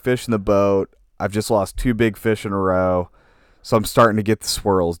any big fish in the boat. I've just lost 2 big fish in a row. So I'm starting to get the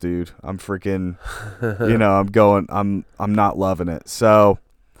swirls, dude. I'm freaking, I'm not loving it. So,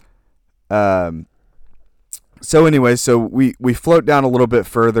 anyway, so we float down a little bit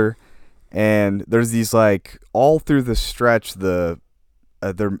further, and there's these like all through the stretch, they're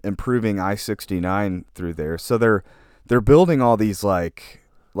improving I-69 through there. So they're building all these like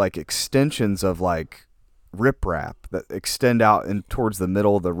extensions of like riprap that extend out towards the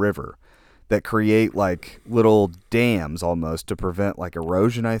middle of the river, that create like little dams almost to prevent like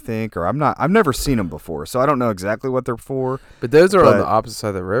erosion, I think. Or I've never seen them before, so I don't know exactly what they're for. But those are on the opposite side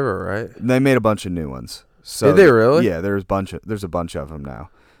of the river, right? They made a bunch of new ones. So did they really? Yeah, there's a bunch of them now.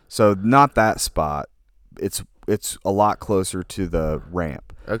 So not that spot. It's a lot closer to the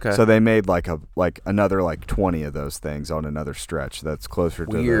ramp. Okay. So they made like another like 20 of those things on another stretch that's closer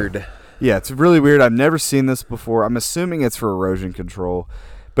to weird. Yeah, it's really weird. I've never seen this before. I'm assuming it's for erosion control.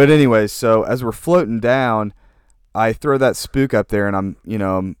 But anyway, so as we're floating down, I throw that spook up there, and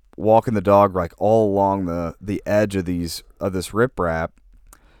I'm walking the dog like all along the edge of this riprap,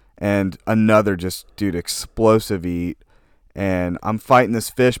 and another just dude explosive eat, and I'm fighting this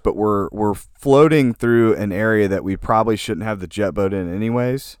fish, but we're floating through an area that we probably shouldn't have the jet boat in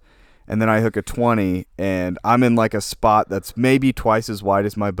anyways. And then I hook a 20, and I'm in like a spot that's maybe twice as wide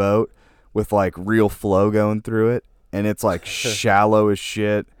as my boat, with like real flow going through it, and it's like shallow as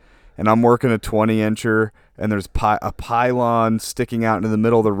shit. And I'm working a 20-incher, and there's a pylon sticking out into the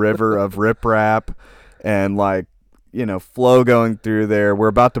middle of the river of riprap, and like, you know, flow going through there. We're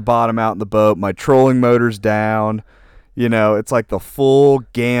about to bottom out in the boat. My trolling motor's down. You know, it's like the full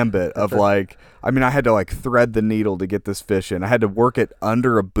gambit of like, I mean, I had to like thread the needle to get this fish in. I had to work it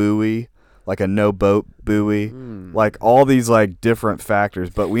under a buoy, like a no boat buoy, like all these like different factors.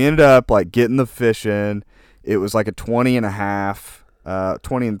 But we ended up like getting the fish in. It was like a 20 and a half,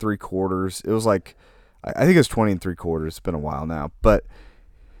 20 and 3/4. It was like, I think it was 20 and 3/4. It's been a while now. But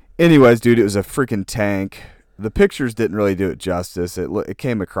anyways, dude, it was a freaking tank. The pictures didn't really do it justice. It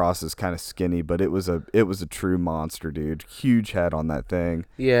came across as kind of skinny, but it was a true monster, dude. Huge head on that thing.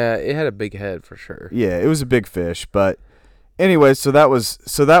 Yeah, it had a big head for sure. Yeah, it was a big fish. But anyway, so that was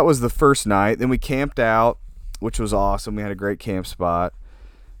the first night. Then we camped out, which was awesome. We had a great camp spot.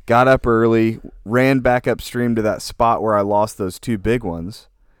 Got up early, ran back upstream to that spot where I lost those two big ones,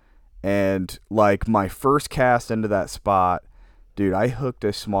 and like my first cast into that spot, dude, I hooked a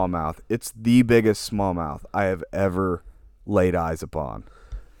smallmouth. It's the biggest smallmouth I have ever laid eyes upon.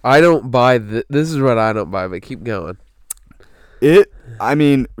 I don't buy this is what I don't buy, but keep going. I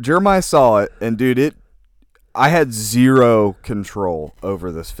mean, Jeremiah saw it, and dude, I had zero control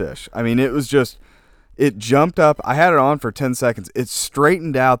over this fish. I mean, it was just, it jumped up. I had it on for 10 seconds. It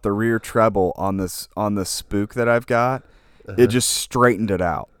straightened out the rear treble on this spook that I've got. It just straightened it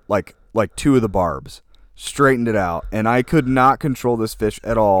out, like two of the barbs. Straightened it out, and I could not control this fish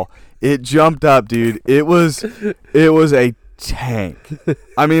at all. It jumped up, dude. It was a tank.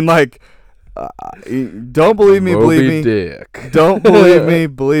 I mean, like, don't believe me, Moby believe me. Dick. Don't believe me,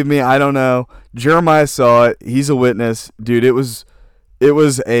 believe me. I don't know. Jeremiah saw it. He's a witness, dude. It was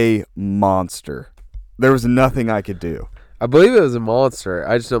a monster. There was nothing I could do. I believe it was a monster.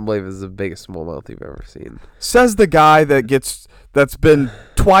 I just don't believe it was the biggest smallmouth you've ever seen. Says the guy that's been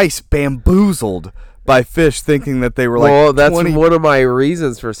twice bamboozled by fish, thinking that they were like, well, that's 20. one of my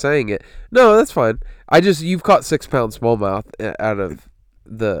reasons for saying it. No, that's fine. You've caught 6-pound smallmouth out of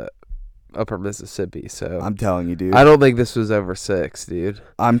the upper Mississippi, so I'm telling you, dude. I don't think this was over 6, dude.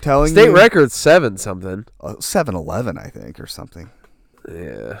 I'm telling State you. record's 7 something. 7-11, I think, or something.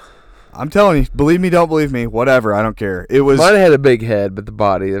 Yeah. I'm telling you, believe me, don't believe me, whatever, I don't care. It was. Mine had a big head, but the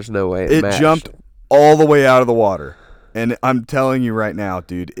body, there's no way it matched. Jumped all the way out of the water, and I'm telling you right now,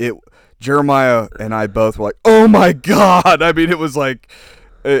 dude. Jeremiah and I both were like, "Oh my god!" I mean, it was like,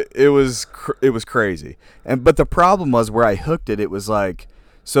 it was crazy. But the problem was where I hooked it. It was like,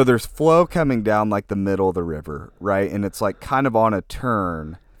 so there's flow coming down like the middle of the river, right? And it's like kind of on a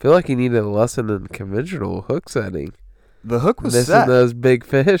turn. I feel like you need a lesson in conventional hook setting. The hook was Missing set. those big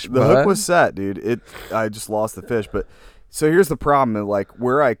fish. The hook was set, dude. I just lost the fish. But so here's the problem: like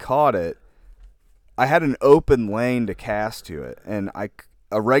where I caught it, I had an open lane to cast to it, and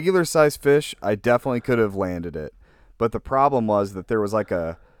a regular size fish, I definitely could have landed it. But the problem was that there was like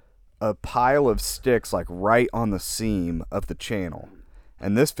a pile of sticks like right on the seam of the channel.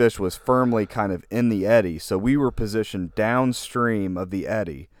 And this fish was firmly kind of in the eddy. So we were positioned downstream of the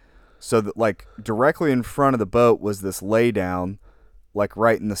eddy. So that like directly in front of the boat was this lay down, like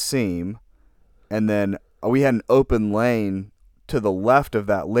right in the seam. And then we had an open lane to the left of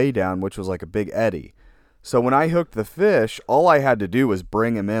that lay down, which was like a big eddy. So when I hooked the fish, all I had to do was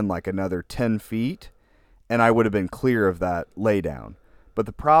bring him in like another 10 feet, and I would have been clear of that laydown. But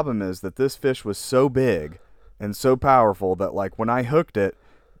the problem is that this fish was so big and so powerful that like when I hooked it,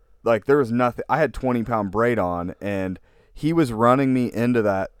 like there was nothing. I had 20-pound braid on, and he was running me into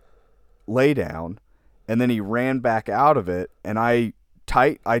that laydown, and then he ran back out of it, and I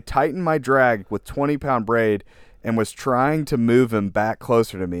tightened my drag with 20-pound braid and was trying to move him back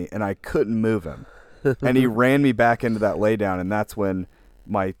closer to me, and I couldn't move him. And he ran me back into that laydown, and that's when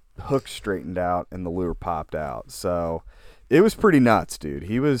my hook straightened out and the lure popped out. So it was pretty nuts, dude.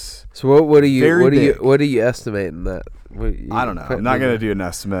 He was. So what are you estimating that? I don't know. I'm not gonna do an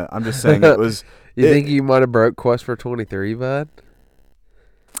estimate. I'm just saying it was. You think you might have broke Quest for 23, bud?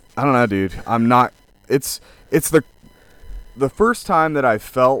 I don't know, dude. I'm not. It's the first time that I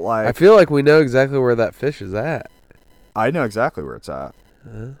felt like. I feel like we know exactly where that fish is at. I know exactly where it's at.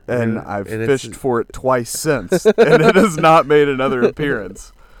 And I've and fished for it twice since, and it has not made another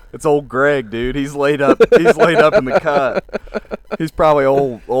appearance. It's old Greg, dude. He's laid up. He's laid up in the cut. He's probably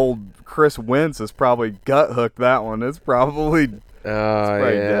old Chris Wentz has probably gut hooked that one. It's probably Oh,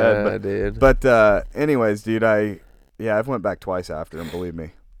 yeah, dead. dude. But anyways, dude, I've went back twice after him, believe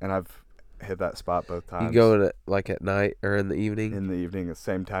me, and I've hit that spot both times. You going at night or in the evening? In the evening, the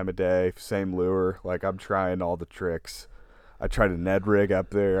same time of day, same lure. Like, I'm trying all the tricks. I tried a Ned rig up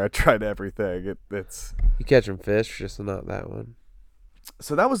there. I tried everything. It's You catching fish, just not that one.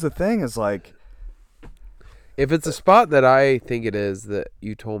 so that was the thing. Is like, If it's a spot that I think it is that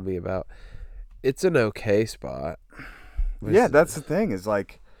you told me about, it's an okay spot. yeah, that's the thing. Is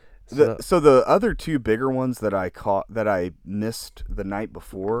like, so the other two bigger ones that I caught that I missed the night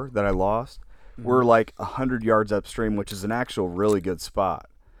before that I lost were like 100 yards upstream, which is an actual really good spot.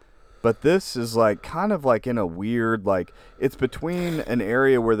 But this is like kind of like in a weird, like, it's between an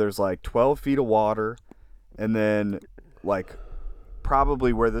area where there's like 12 feet of water, and then like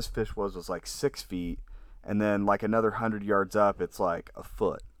probably where this fish was like 6 feet, and then like another 100 yards up, it's like a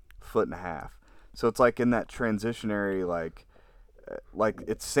foot and a half. So it's like in that transitionary, like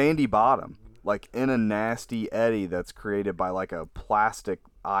it's sandy bottom, like in a nasty eddy that's created by like a plastic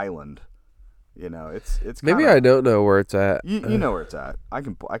island. You know, it's Maybe kinda, I don't know where it's at. you know where it's at.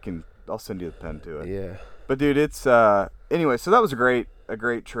 I'll send you the pen to it. Yeah. But dude, it's anyway. So that was a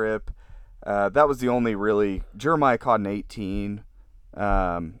great trip. That was the only really Jeremiah caught an 18,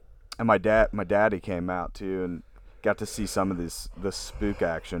 and my daddy came out too and got to see some of this spook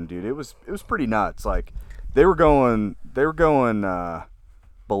action, dude. It was pretty nuts. Like they were going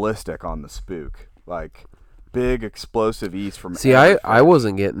ballistic on the spook, like big explosive east from. See, I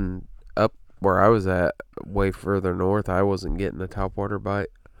wasn't getting up where I was at, way further north. I wasn't getting a topwater bite.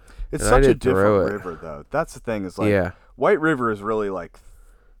 It's and such I a did throw different it. river, though. That's the thing. Is like, Yeah. White River is really like,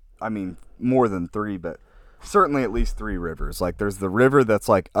 I mean, more than three, but certainly at least three rivers. Like, there's the river that's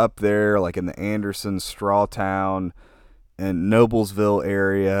like up there, like in the Anderson, Strawtown, and Noblesville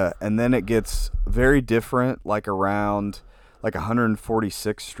area, and then it gets very different, like around like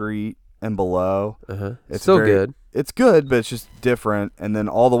 146th Street and below. It's still good. It's good, but it's just different. And then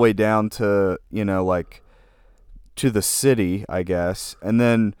all the way down to, like to the city, I guess, and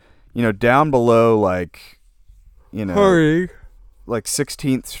then down below, like like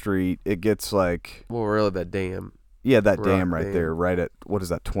 16th Street, it gets like, well, really, that dam. yeah, that Rock dam right Dam. there, right at, what is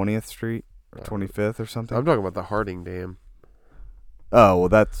that, 20th Street or 25th or something? I'm talking about the Harding Dam. Oh, well,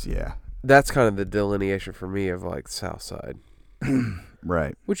 that's, yeah, That's kind of the delineation for me of like South Side,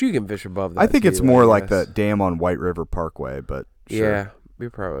 right. which you can fish above that. I think too, it's more like guess. the dam on White River Parkway, but sure. Yeah, you're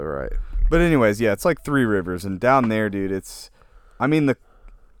probably right. But anyways, yeah, it's like three rivers, and down there, dude, it's, I mean, the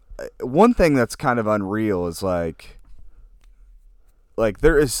one thing that's kind of unreal is like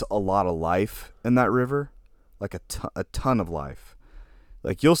there is a lot of life in that river, like a ton of life.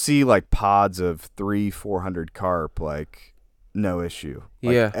 Like you'll see like pods of 300-400 carp, like no issue.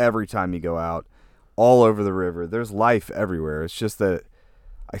 Like, Yeah. every time you go out, all over the river, there's life everywhere. It's just that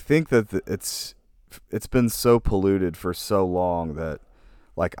I think that it's been so polluted for so long that,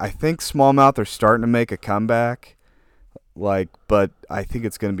 like, I think smallmouth are starting to make a comeback. Like, but I think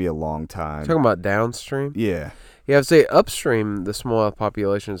it's going to be a long time. Talking about downstream. Yeah. Yeah, I'd say upstream, the smallmouth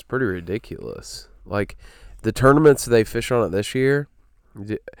population is pretty ridiculous. Like, the tournaments they fish on it this year,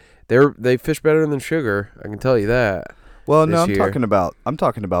 they fish better than sugar. I can tell you that. Well, no, this I'm year.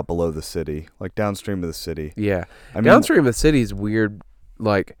 talking about below the city, like downstream of the city. Yeah, I mean, downstream of the city is weird.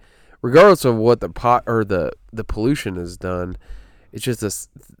 Like, regardless of what the pot or the pollution has done, it's just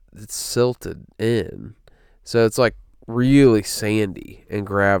it's silted in, so it's like really sandy and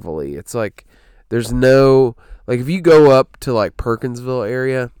gravelly. It's like there's no, like, if you go up to like Perkinsville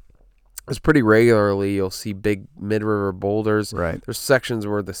area, it's pretty regularly you'll see big mid-river boulders. Right. There's sections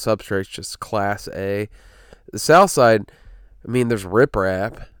where the substrate's just class A. The south side, I mean, there's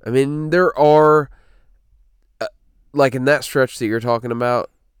riprap. I mean, there are like in that stretch that you're talking about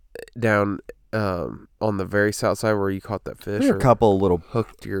down on the very south side where you caught that fish, there's a couple little,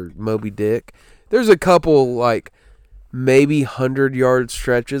 hooked your Moby Dick. There's a couple like maybe 100-yard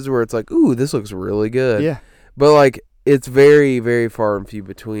stretches where it's like, ooh, this looks really good. yeah. But like it's very, very far and few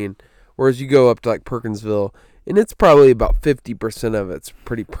between. Whereas you go up to like Perkinsville, and it's probably about 50% of it's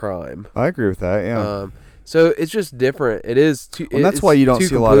pretty prime. I agree with that. Yeah. So it's just different. It is two. Well, that's it's why you don't two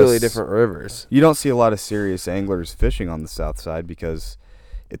see a lot of completely different rivers. You don't see a lot of serious anglers fishing on the south side because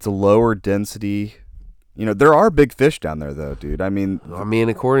it's a lower density. There are big fish down there, though, dude. I mean,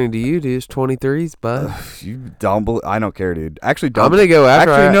 According to you, dude, it's 23s, bud. you don't. I don't care, dude. Actually, don't. I'm gonna go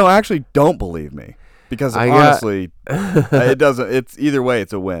after. Actually, don't believe me because honestly, it doesn't. It's either way,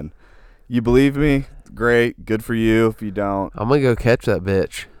 it's a win. You believe me? Great, good for you. If you don't, I'm gonna go catch that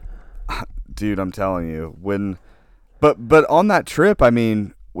bitch. Dude, I'm telling you, but on that trip, I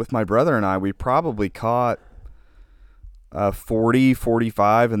mean, with my brother and I, we probably caught 40,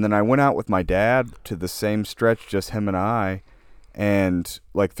 45, and then I went out with my dad to the same stretch, just him and I, and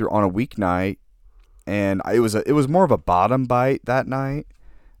like through on a weeknight, and it was more of a bottom bite that night.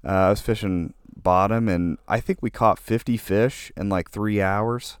 I was fishing bottom, and I think we caught 50 fish in like 3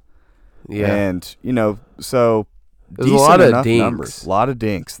 hours. Yeah. And so There's a decent lot of enough dinks. numbers. A lot of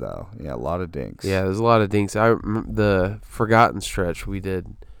dinks, though. Yeah, a lot of dinks. Yeah, there's a lot of dinks. The Forgotten stretch we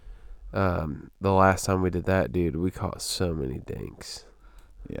did, the last time we did that, dude, we caught so many dinks.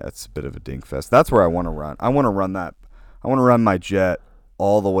 Yeah, it's a bit of a dink fest. That's where I want to run. I want to run that. I want to run my jet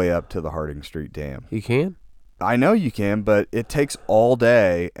all the way up to the Harding Street Dam. You can? I know you can, but it takes all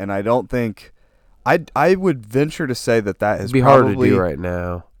day, and I don't think I would venture to say that has It'd be probably hard to do right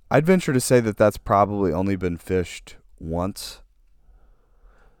now. I'd venture to say that that's probably only been fished once,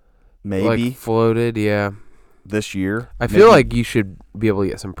 maybe Like floated, yeah. this year. I feel like you should be able to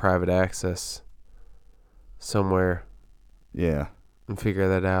get some private access somewhere Yeah. and figure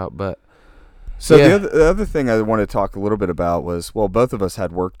that out. But So yeah. the other thing I wanted to talk a little bit about was, well, both of us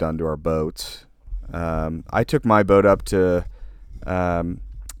had work done to our boats. I took my boat up to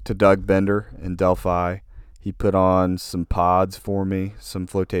Doug Bender in Delphi. He put on some pods for me, some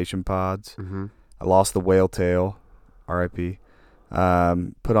flotation pods. Mm-hmm. I lost the whale tail, R.I.P.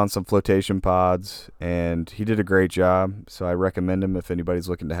 Put on some flotation pods, and he did a great job. So I recommend him if anybody's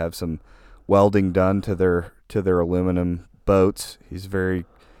looking to have some welding done to their aluminum boats. He's very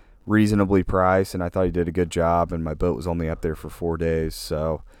reasonably priced, and I thought he did a good job. And my boat was only up there for 4 days,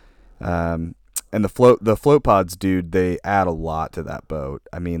 so. And the float pods, dude, they add a lot to that boat.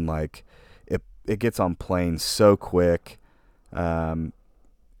 I mean, like, it gets on planes so quick, and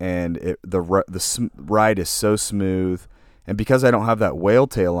the ride is so smooth. And because I don't have that whale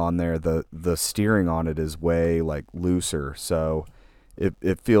tail on there, the steering on it is way like looser, so it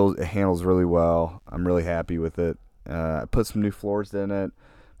handles really well. I'm really happy with it. I put some new floors in it,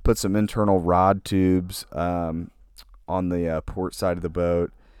 put some internal rod tubes on the port side of the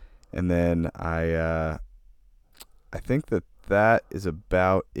boat. And then I think that is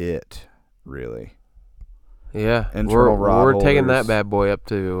about it, really. Yeah, Internal rod we're taking that holders. bad boy up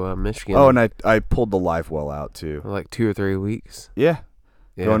to Michigan. Oh, and I pulled the live well out too. in like 2 or 3 weeks. Yeah,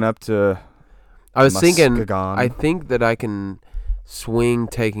 Yeah. going up to. I was thinking, Muskegon. I think that I can swing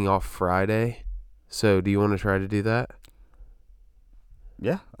taking off Friday. So do you want to try to do that?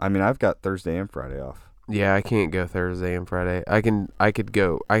 Yeah, I mean I've got Thursday and Friday off. Yeah, I can't go Thursday and Friday. I could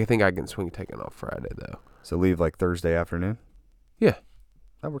go. I think I can swing taking off Friday though. So leave like Thursday afternoon. Yeah.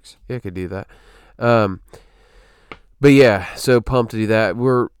 That works. Yeah, I could do that. But yeah, so pumped to do that.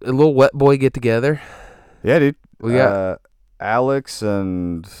 We're a little wet boy get together. Yeah, dude. We got Alex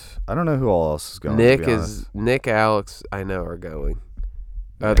and I don't know who all else is going. Nick, Alex, I know are going.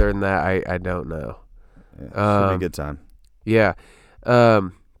 Other than that, I don't know. Yeah, should be a good time. Yeah.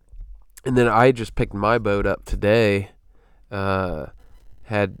 And then I just picked my boat up today. I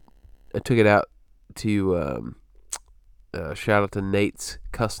took it out to shout out to Nate's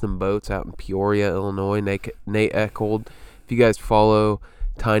Custom Boats out in Peoria, Illinois. Nate Eckold. If you guys follow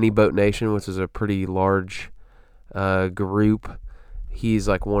Tiny Boat Nation, which is a pretty large group, he's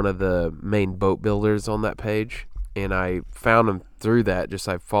like one of the main boat builders on that page. And I found him through that.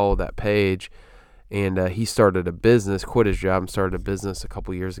 I followed that page. And he started a business, quit his job and started a business a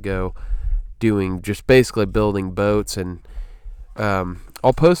couple years ago doing just basically building boats. And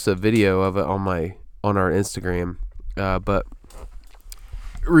I'll post a video of it on our Instagram. But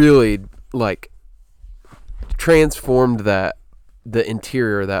really, like, transformed the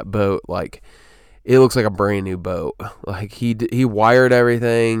interior of that boat. Like, it looks like a brand new boat. Like, he wired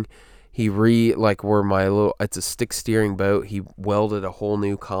everything. It's a stick steering boat. He welded a whole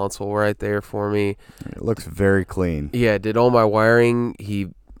new console right there for me. It looks very clean. Yeah, did all my wiring.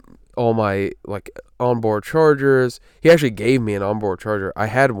 All my like onboard chargers. He actually gave me an onboard charger. I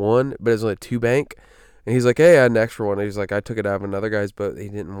had one, but it was only a 2-bank. And he's like, hey, I had an extra one. And he's like, I took it out of another guy's boat. He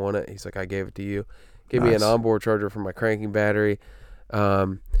didn't want it. He's like, I gave it to you. Gave me an onboard charger for my cranking battery.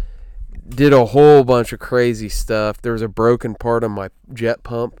 Did a whole bunch of crazy stuff. There was a broken part on my jet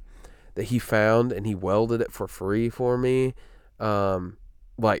pump that he found, and he welded it for free for me.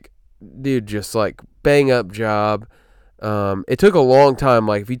 Like, dude, just like bang up job. It took a long time.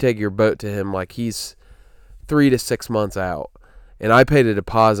 Like, if you take your boat to him, like, he's 3 to 6 months out. And I paid a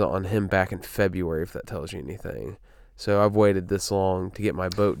deposit on him back in February, if that tells you anything. So I've waited this long to get my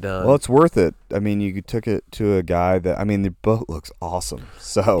boat done. Well, it's worth it. I mean, you took it to a guy the boat looks awesome.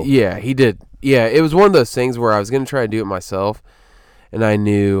 So yeah, he did. Yeah, it was one of those things where I was going to try to do it myself. And I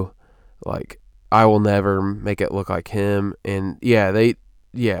knew Like, I will never make it look like him. And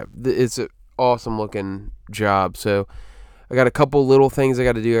it's an awesome looking job. So I got a couple little things I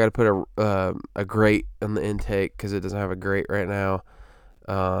got to do. I got to put a grate on the intake because it doesn't have a grate right now.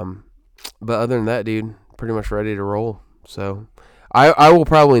 But other than that, dude, pretty much ready to roll. So I will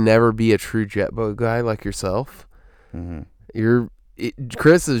probably never be a true jet boat guy like yourself. Mm-hmm.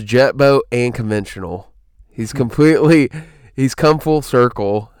 Chris is jet boat and conventional. He's he's come full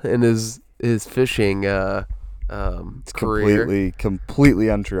circle in his fishing It's career. completely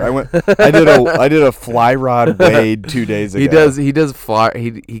untrue. I did a fly rod wade 2 days ago. He does fly.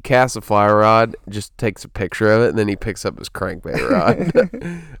 He casts a fly rod, just takes a picture of it, and then he picks up his crankbait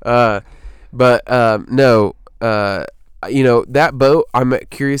rod. No, that boat. I'm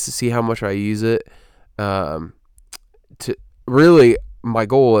curious to see how much I use it. To really, my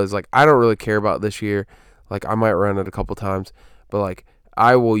goal is like I don't really care about this year. Like I might run it a couple times, but like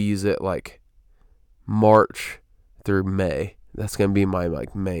I will use it like March through May. That's gonna be my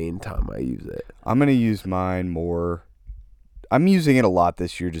like main time I use it. I'm gonna use mine more. I'm using it a lot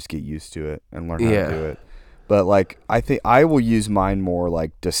this year. Just get used to it and learn how to do it. But like I think I will use mine more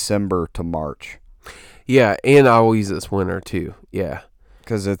like December to March. Yeah, and I will use it this winter too. Yeah,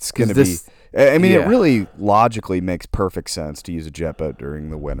 because it's gonna be. I mean, it really logically makes perfect sense to use a jet boat during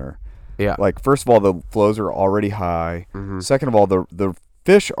the winter. Yeah. Like first of all, the flows are already high. Mm-hmm. Second of all, the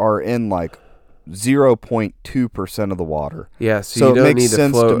fish are in like 0.2% of the water. Yeah, so you don't need to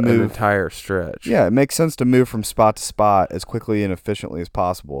float an entire stretch. Yeah, it makes sense to move from spot to spot as quickly and efficiently as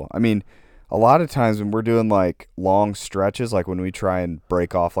possible. I mean, a lot of times when we're doing like long stretches, like when we try and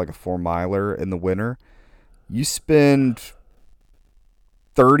break off like a 4-miler in the winter, you spend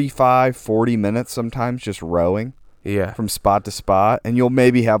 35, 40 minutes sometimes just rowing. Yeah. From spot to spot, and you'll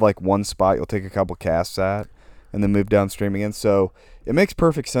maybe have like one spot you'll take a couple casts at and then move downstream again. So it makes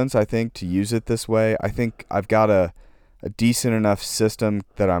perfect sense, I think, to use it this way. I think I've got a decent enough system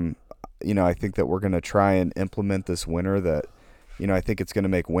that I think that we're going to try and implement this winter that, I think it's going to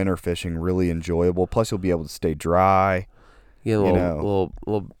make winter fishing really enjoyable. Plus you'll be able to stay dry. Yeah, little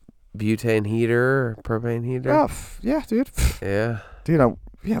butane heater or propane heater. Oh, yeah, dude. Yeah. Dude,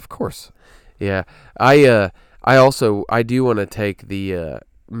 yeah, of course. Yeah. I do want to take the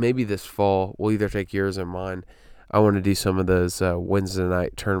maybe this fall. We'll either take yours or mine. I want to do some of those Wednesday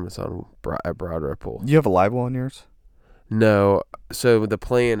night tournaments at Broad Ripple. You have a live well on yours? No. So the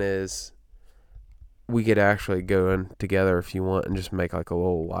plan is we could actually go in together if you want and just make like a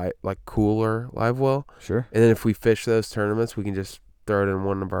little cooler live well. Sure. And then if we fish those tournaments, we can just throw it in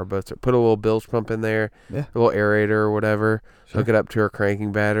one of our boats or put a little bilge pump in there, a little aerator or whatever. Sure. Hook it up to our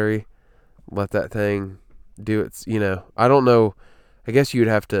cranking battery. Let that thing do its, I don't know. I guess you'd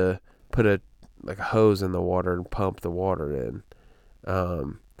have to put a hose in the water and pump the water in.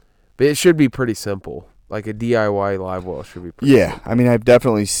 But it should be pretty simple. Like a DIY live well should be pretty simple. I mean, I've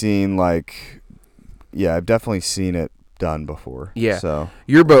definitely seen it done before. Yeah. So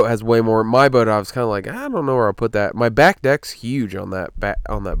your boat has way more. My boat, I was kind of like, I don't know where I'll put that. My back deck's huge on that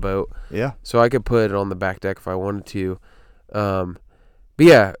boat. Yeah. So I could put it on the back deck if I wanted to. But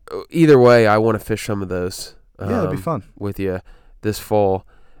yeah, either way, I want to fish some of those. That'd be fun with you this fall.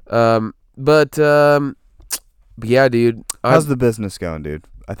 But yeah, dude. How's the business going, dude?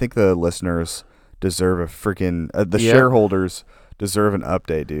 I think the listeners deserve a freaking shareholders deserve an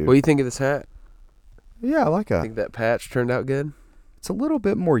update, dude. What do you think of this hat? Yeah, I like it. I think that patch turned out good. It's a little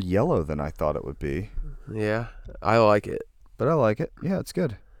bit more yellow than I thought it would be. Yeah, I like it. But I like it. Yeah, it's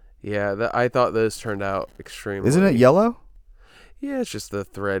good. Yeah, I thought those turned out extremely. Isn't it yellow? Yeah, it's just the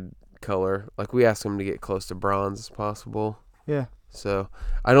thread color. Like we asked them to get close to bronze as possible. Yeah. So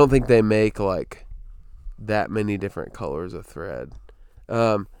I don't think they make like that many different colors of thread.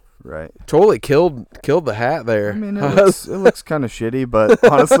 Right. Totally killed the hat there. I mean, it looks kind of shitty, but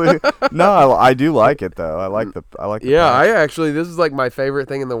honestly, no, I do like it though. I like the Yeah, patch. This is like my favorite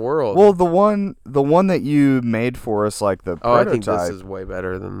thing in the world. Well, the one that you made for us, like the prototype, I think this is way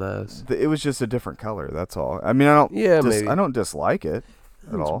better than those. It was just a different color. That's all. I mean, I don't dislike it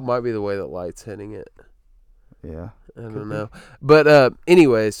at all. Might be the way that light's hitting it. Yeah. I don't know. But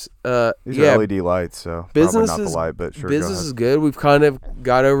anyways, these are LED lights, so business probably not the light, but sure. Business is good. We've kind of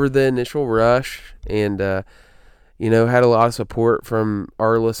got over the initial rush and had a lot of support from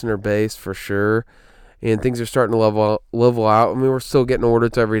our listener base for sure. And things are starting to level out. I mean, we're still getting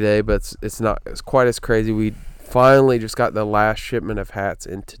orders every day, but it's not quite as crazy. We finally just got the last shipment of hats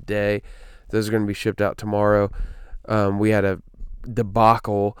in today. Those are going to be shipped out tomorrow. We had a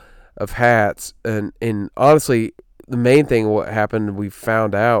debacle of hats, and honestly, the main thing what happened, we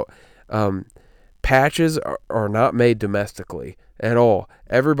found out patches are not made domestically at all.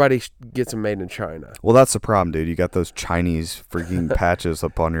 Everybody gets them made in China. Well, that's the problem, dude. You got those Chinese freaking patches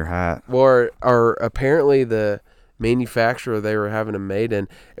up on your hat. Or apparently the manufacturer they were having them made in.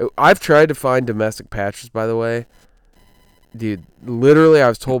 I've tried to find domestic patches, by the way. Dude, literally I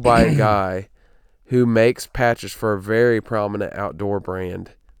was told by a guy who makes patches for a very prominent outdoor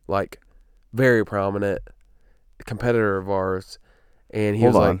brand, like very prominent competitor of ours, and he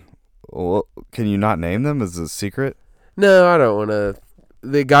Hold was on. like, well, can you not name them as a secret? no, I don't want to.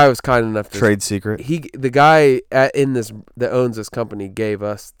 The guy was kind enough to Trade secret? the guy that owns this company gave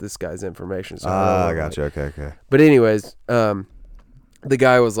us this guy's information. So I gotcha. Okay. But anyways, the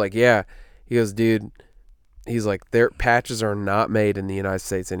guy was like, yeah, he goes, dude, he's like, their patches are not made in the United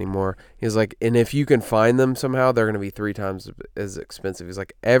States anymore. He's like, and if you can find them somehow, they're going to be 3 times as expensive. He's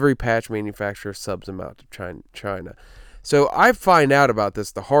like, every patch manufacturer subs them out to China. So I find out about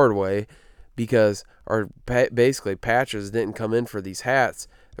this the hard way because basically patches didn't come in for these hats.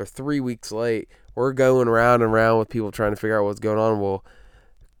 They're 3 weeks late. We're going around and around with people trying to figure out what's going on. Well,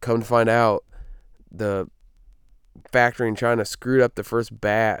 come to find out, the factory in China screwed up the first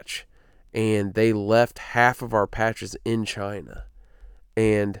batch, and they left half of our patches in China.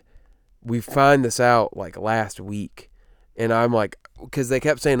 And we find this out like last week. And I'm like, because they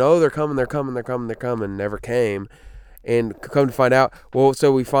kept saying, oh, they're coming, never came. And come to find out, well,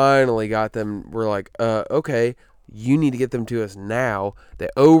 so we finally got them. We're like, okay, you need to get them to us now. They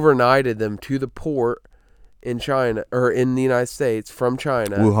overnighted them to the port in China, or in the United States from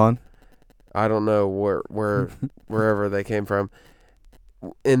China. Wuhan? I don't know wherever they came from.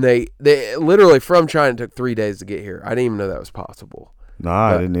 And they literally from China took 3 days to get here. I didn't even know that was possible.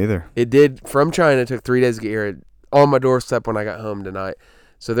 Nah, I didn't either. It did. From China, it took 3 days to get here. On my doorstep when I got home tonight.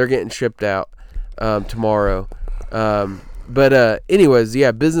 So they're getting shipped out tomorrow. But anyways,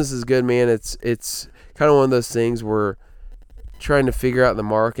 yeah, business is good, man. It's kind of one of those things where trying to figure out the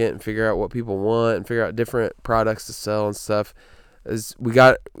market and figure out what people want and figure out different products to sell and stuff. As we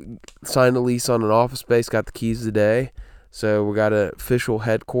signed a lease on an office space, got the keys today. So we got an official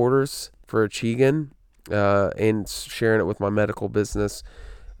headquarters for Achigan, and sharing it with my medical business.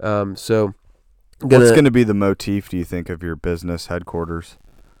 So what's going to be the motif, do you think, of your business headquarters?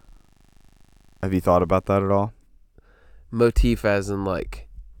 Have you thought about that at all? Motif as in like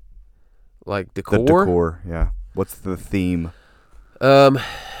decor? The decor, yeah. What's the theme?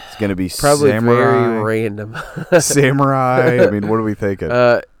 It's going to be probably samurai. Very random. Samurai. I mean, what are we thinking?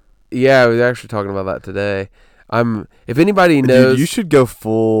 Yeah, I was actually talking about that today. If anybody knows, dude, you should go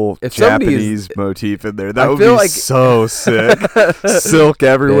full if Japanese motif in there. That would be like, so sick. Silk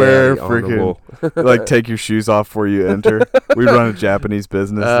everywhere. Very Freaking like take your shoes off before you enter. We run a Japanese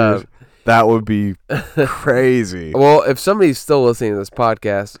business. Dude. That would be crazy. Well, if somebody's still listening to this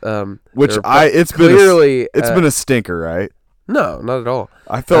podcast, which it's been a stinker, right? No, not at all.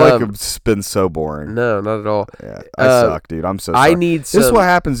 I feel like it's been so boring. No, not at all. Yeah, I suck, dude. I'm so sorry. This is what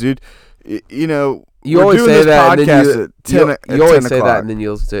happens, dude. You always say that, and then you always say that, and then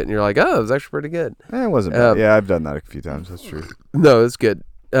you listen to it, and you're like, "Oh, it was actually pretty good." It wasn't bad. Yeah, I've done that a few times. That's true. No, it's good.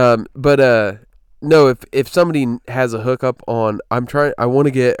 But no, if somebody has a hookup on, I want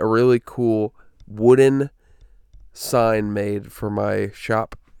to get a really cool wooden sign made for my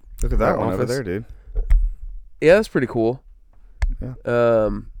shop. Look at that one over there, dude. Yeah, that's pretty cool. Yeah.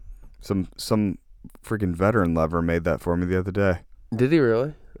 Some freaking veteran lover made that for me the other day. Did he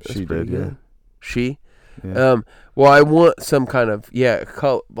really? She did, yeah. She? Yeah. Well, I want some kind of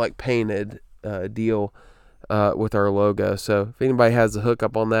like painted deal with our logo. So if anybody has a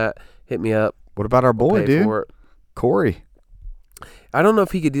hookup on that, hit me up. What about our boy, dude? Corey. I don't know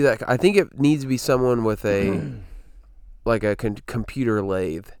if he could do that. I think it needs to be someone with a like a computer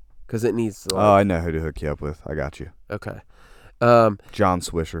lathe, because it needs to. I know who to hook you up with. I got you. Okay. John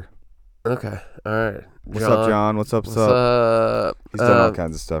Swisher. Okay. All right. What's up, John? What's up? He's done all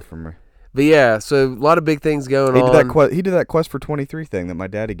kinds of stuff for me. But yeah, so a lot of big things going on. He did that Quest for 23 thing that my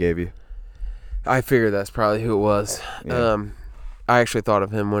daddy gave you. I figured that's probably who it was. Yeah. I actually thought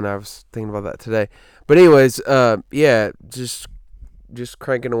of him when I was thinking about that today. But anyways, yeah, just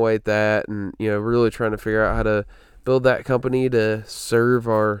cranking away at that, and really trying to figure out how to build that company to serve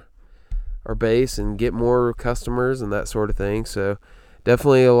our base and get more customers and that sort of thing. So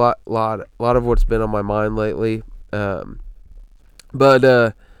definitely a lot of what's been on my mind lately.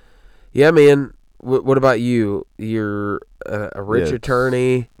 But yeah, man. What about you? You're a rich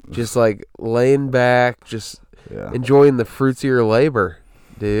attorney, just like laying back, just enjoying the fruits of your labor,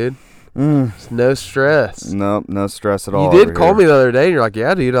 dude. No stress. Nope, no stress at all. You did call me the other day, and you're like,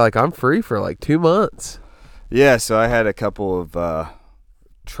 "Yeah, dude, like I'm free for like 2 months." Yeah, so I had a couple of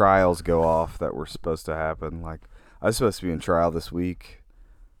trials go off that were supposed to happen. Like, I was supposed to be in trial this week,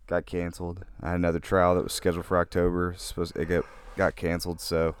 got canceled. I had another trial that was scheduled for October. It got canceled.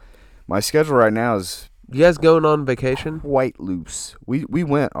 So my schedule right now is You guys going on vacation? quite loose. We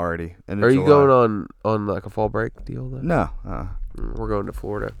went already. Are you going on like a fall break deal then? No. We're going to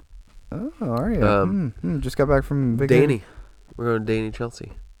Florida. Oh, are you? Just got back from vacation. Danny. We're going to Danny,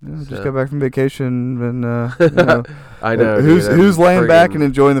 Chelsea. Yeah, So- just got back from vacation, and you know, I know. who's dude, who's I'm laying back friggin- and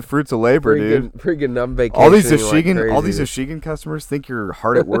enjoying the fruits of labor, dude. Friggin' I'm vacationing All these like Oshegan customers think you're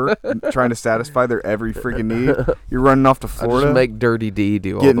hard at work, trying to satisfy their every freaking need. You're running off to I Florida, just make Dirty D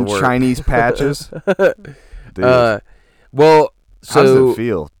do all getting the work. Chinese patches. Dude, Well, how does so it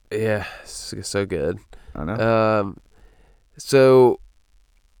feel? yeah, so good. I know. So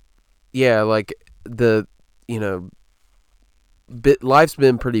yeah, like life's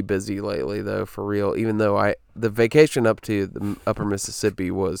been pretty busy lately though, for real. Even though the vacation up to the upper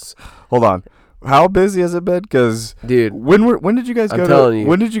Mississippi was, Hold on. How busy has it been? Because dude, when did you guys I'm go? telling you.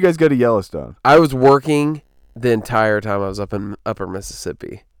 When did you guys go to Yellowstone? I was working the entire time I was up in upper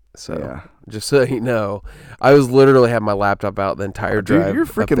Mississippi. So Yeah. just so you know, I was literally had my laptop out the entire drive. Dude, you're a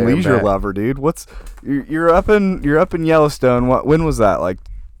up freaking there and leisure back. lover, dude. You're up in Yellowstone. When was that? Like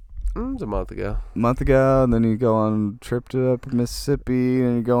It was a month ago. a month ago, and then you go on a trip to Upper Mississippi,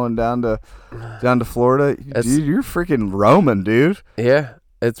 and you're going down to Florida. Dude, you're freaking roaming, dude. Yeah,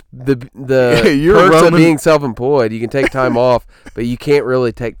 it's the You're perks of roaming- being self-employed. You can take time off, but you can't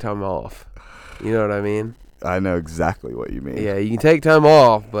really take time off. You know what I mean? I know exactly what you mean. Yeah, you can take time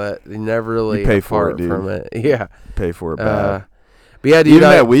off, but you never really You pay for it, apart dude. from it. Yeah, Pay for it bad. but yeah, dude, Even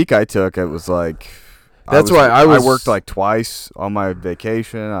that week I took, it was like That's why I I was- worked like twice on my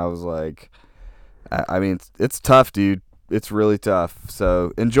vacation. I was like, I mean, it's tough, dude. It's really tough.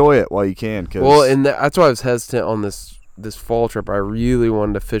 So enjoy it while you can. well, and that's why I was hesitant on this fall trip. I really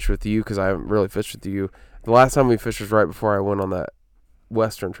wanted to fish with you because I haven't really fished with you. The last time we fished was right before I went on that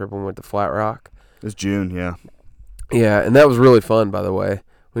western trip when we went to Flat Rock. it's June, yeah. Yeah, and that was really fun, by the way.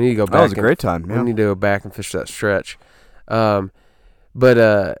 We need to go back. That was a and- great time. We Yeah. need to go back and fish that stretch.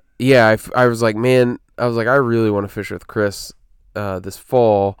 Yeah, I was like, man, I really want to fish with Chris this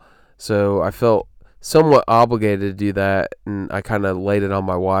fall. So I felt somewhat obligated to do that, and I kind of laid it on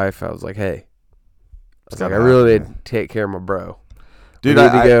my wife. I was like, hey, I really need to take care of my bro. Dude, We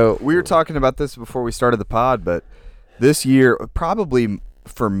need to go. we were talking about this before we started the pod, but this year, probably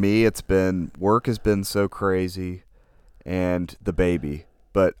for me, work has been so crazy, and the baby.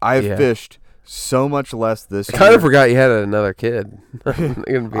 But I've Yeah. fished so much less this I year. kind of forgot you had another kid. I'm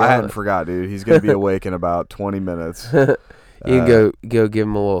gonna be I hadn't honest. forgot, dude. He's gonna be awake in about 20 minutes. You can go give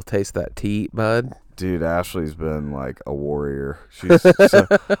him a little taste of that teat, bud. Dude, Ashley's been like a warrior. She's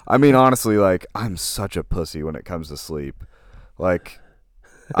I mean, honestly, like, I'm such a pussy when it comes to sleep. Like,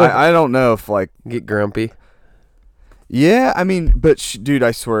 I don't know if, like, Get grumpy. yeah, I mean, but dude,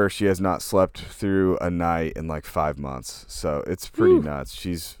 I swear she has not slept through a night in like 5 months. So it's pretty nuts.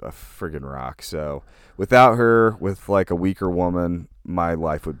 She's a friggin' rock. So without her, with like a weaker woman, my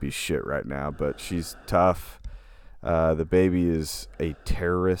life would be shit right now. But she's tough. The baby is a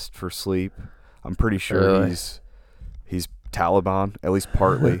terrorist for sleep. I'm pretty sure Really? he's Taliban, at least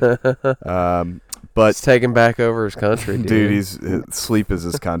partly. But It's taking back over his country, dude. dude, sleep is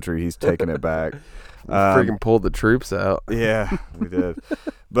his country. He's taking it back. Freaking pulled the troops out. Yeah, we did.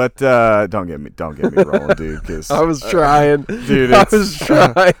 But don't get me rolling, dude. Cause, I was trying, dude. I was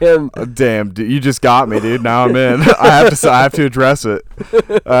trying. Damn, dude, you just got me, dude. Now I'm in. I have to address it.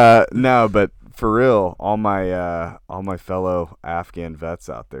 No, but for real, all my fellow Afghan vets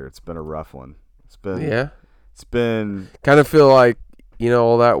out there, it's been a rough one. Yeah, It's been. kind of feel like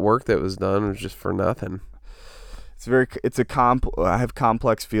all that work that was done was just for nothing. I have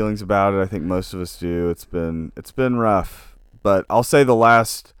complex feelings about it. I think most of us do. It's been rough, but I'll say the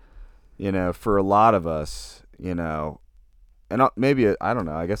last, for a lot of us, and maybe I don't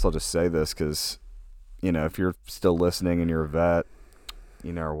know. I guess I'll just say this because, if you're still listening and you're a vet,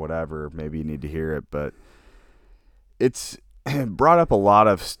 or whatever, maybe you need to hear it. But it's brought up a lot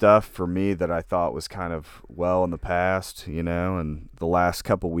of stuff for me that I thought was kind of well in the past, and the last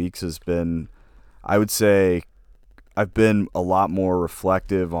couple weeks has been, I would say, I've been a lot more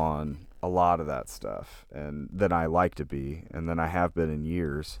reflective on a lot of that stuff than I like to be, and than I have been in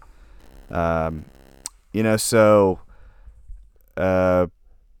years. If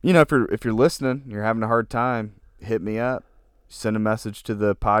you're listening, you're having a hard time, hit me up. Send a message to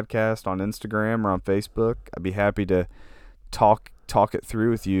the podcast on Instagram or on Facebook. I'd be happy to talk it through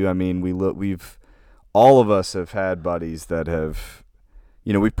with you. I mean, we've all of us have had buddies that have,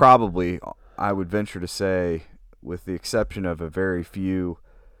 we probably, I would venture to say, with the exception of a very few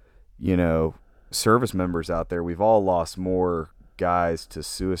service members out there, we've all lost more guys to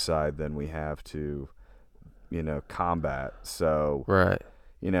suicide than we have to, combat. So, Right.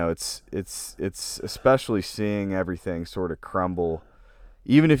 it's especially seeing everything sort of crumble.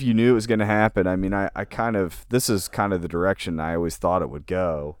 Even if you knew it was going to happen, I mean, this is kind of the direction I always thought it would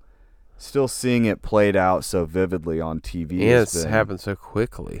go. Still seeing it played out so vividly on TV. And it's happened so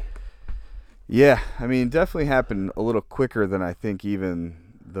quickly. Yeah, I mean, definitely happened a little quicker than I think even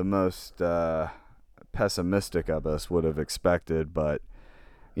the most pessimistic of us would have expected. But,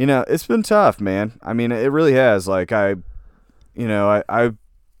 it's been tough, man. I mean, it really has. Like, I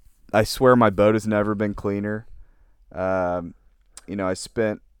swear my boat has never been cleaner. I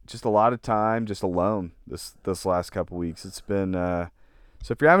spent just a lot of time just alone this last couple weeks. It's been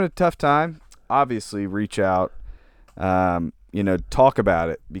so if you're having a tough time, obviously reach out, talk about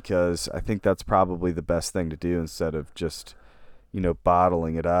it, because I think that's probably the best thing to do instead of just,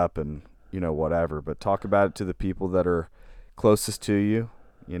 bottling it up and, whatever. But talk about it to the people that are closest to you,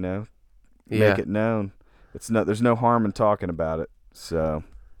 make it known. There's no harm in talking about it. So,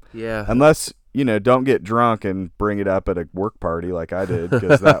 yeah, unless, don't get drunk and bring it up at a work party like I did,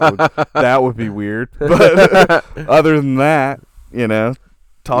 because that would be weird. But other than that,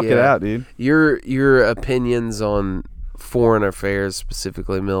 talk it out, dude. Your opinions on foreign affairs,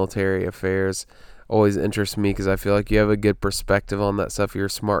 specifically military affairs, always interest me, because I feel like you have a good perspective on that stuff. You're a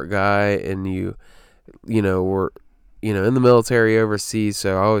smart guy, and you were in the military overseas,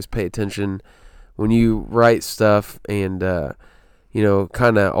 so I always pay attention when you write stuff and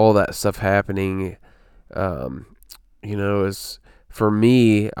kind of all that stuff happening. Is for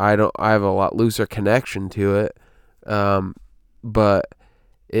me, I have a lot looser connection to it, but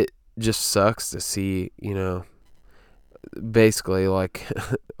it just sucks to see, basically like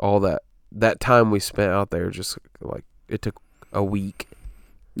all that time we spent out there, just like it took a week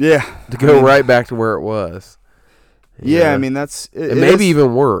to go right back to where it was. Yeah, I mean, that's it maybe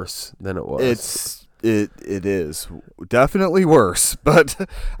even worse than it was. It is definitely worse, but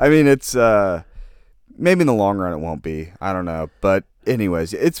I mean, it's maybe in the long run it won't be. I don't know, but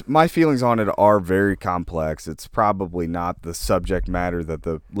anyways, my feelings on it are very complex. It's probably not the subject matter that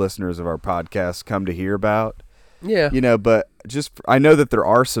the listeners of our podcast come to hear about. Yeah, but I know that there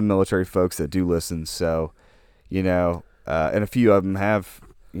are some military folks that do listen, so and a few of them have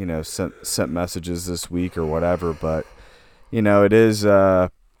sent messages this week or whatever, but it is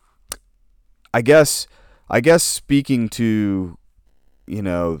I guess speaking from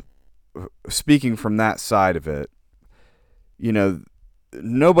that side of it,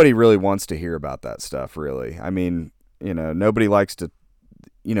 nobody really wants to hear about that stuff, really. I mean, nobody likes to,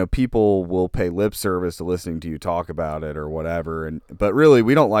 people will pay lip service to listening to you talk about it or whatever, but really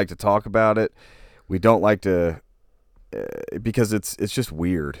we don't like to talk about it. We don't like to, because it's just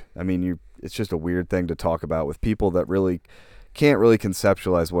weird. I mean, it's just a weird thing to talk about with people that really can't really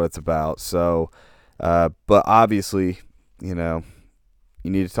conceptualize what it's about. So, but obviously, you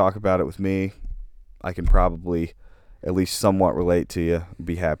need to talk about it with me. I can probably at least somewhat relate to you.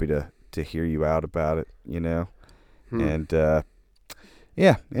 Be happy to hear you out about it, and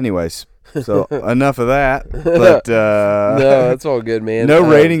yeah, anyways, so enough of that, but no, that's all good, man. No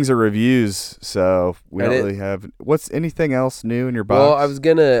ratings or reviews, so we don't really have. What's anything else new in your box? Well, I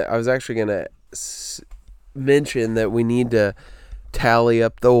was actually gonna mention that we need to tally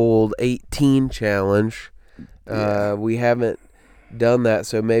up the old 18 challenge. Yeah. We haven't done that,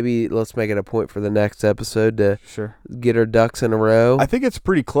 so maybe let's make it a point for the next episode to get our ducks in a row. I think it's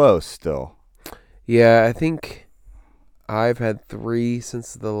pretty close still. Yeah, I think I've had 3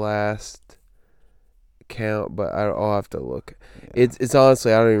 since the last count, but I'll have to look. Yeah. It's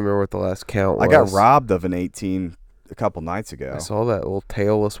honestly, I don't even remember what the last count was. I got robbed of an 18 a couple nights ago. I saw that little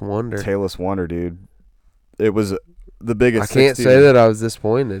tailless wonder. Tailless wonder, dude. It was the biggest. I can't say that I was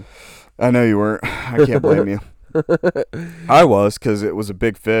disappointed. I know you weren't. I can't blame you. I was, because it was a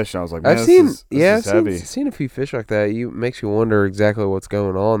big fish, and I was like, man, I've seen a few fish like that. Makes you wonder exactly what's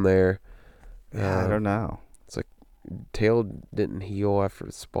going on there. Yeah, I don't know. It's like tail didn't heal after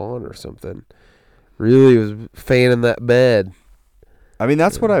the spawn or something. Really was fanning that bed. I mean,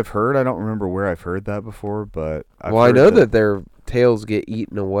 that's what I've heard. I don't remember where I've heard that before, but I know that their tails get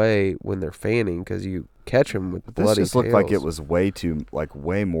eaten away when they're fanning, because you catch them with bloody tails. This just looked like it was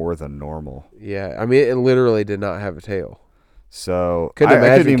way more than normal. Yeah, I mean, it literally did not have a tail. So couldn't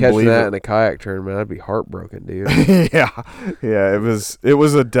imagine catching that in a kayak tournament. I'd be heartbroken, dude. yeah. It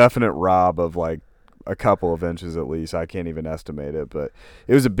was a definite rob of like a couple of inches at least. I can't even estimate it, but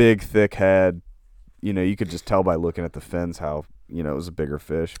it was a big, thick head. You could just tell by looking at the fins how it was a bigger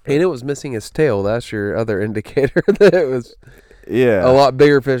fish. And it was missing its tail. That's your other indicator that it was. Yeah. a lot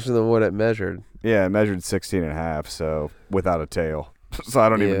bigger fish than what it measured. Yeah, it measured 16 and a half, so without a tail. So I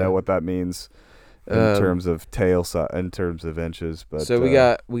don't even Yeah. know what that means in terms of tail in terms of inches. But so we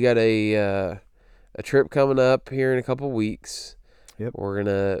got a trip coming up here in a couple weeks. Yep. We're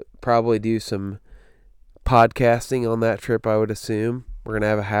gonna probably do some podcasting on that trip, I would assume. We're gonna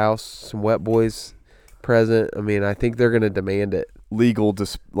have a house, some Wet Boys present. I mean, I think they're gonna demand it. legal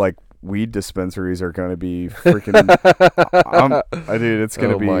weed dispensaries are going to be freaking dude, it's going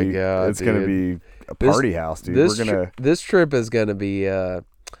to Oh be my God, it's going to dude. be a party house, dude. We're going to this trip is gonna be a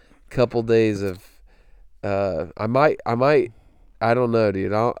couple days of I don't know,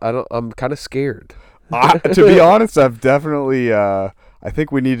 dude. I'm kind of scared. to be honest, I've definitely I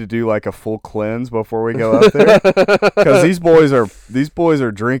think we need to do like a full cleanse before we go up there, because these boys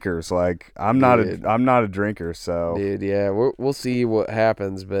are drinkers. Like I'm not a drinker, so Dude, yeah, we'll see what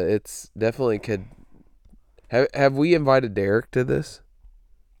happens, but it's definitely could. Have we invited Derek to this?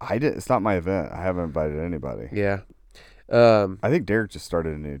 I did. It's not my event. I haven't invited anybody. Yeah. I think Derek just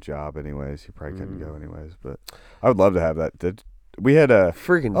started a new job, anyways. He probably couldn't go, anyways. But I would love to have that. We had a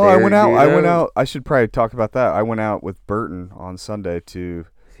freaking. Oh, Derek, I went out. dude. I went out. I should probably talk about that. I went out with Burton on Sunday to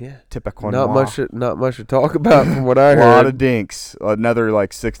Tippecanoe. Not much to talk about from what I A heard. lot of dinks. Another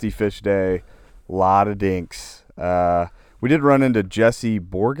like 60 fish day. A lot of dinks. We did run into Jesse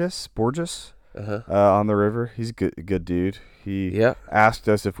Borges on the river. He's a good dude. He asked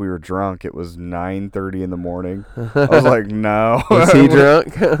us if we were drunk. It was 9:30 in the morning. I was like, no. Was he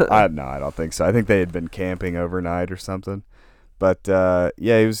drunk? No, I don't think so. I think they had been camping overnight or something. But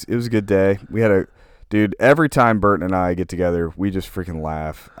yeah, it was a good day. We had dude, every time Burton and I get together, we just freaking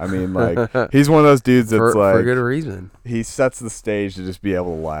laugh. I mean, like, he's one of those dudes that's for good reason. He sets the stage to just be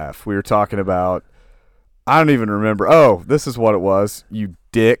able to laugh. We were talking about, I don't even remember. Oh, this is what it was. You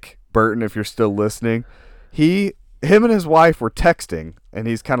dick, Burton, if you're still listening. Him and his wife were texting, and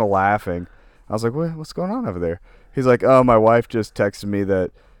he's kind of laughing. I was like, what's going on over there? He's like, oh, my wife just texted me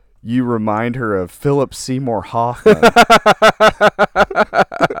that you remind her of Philip Seymour Hoffman.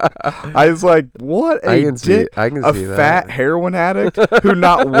 I was like, what a I can see fat that. heroin addict who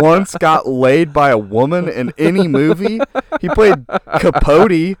not once got laid by a woman in any movie. He played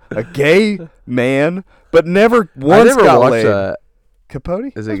Capote, a gay man, but never once got watched laid. that.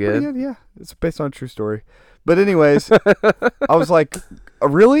 Capote? Is That's it pretty good? Yeah, it's based on a true story. But anyways, I was like,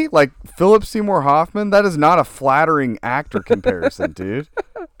 really? Like Philip Seymour Hoffman? That is not a flattering actor comparison, dude.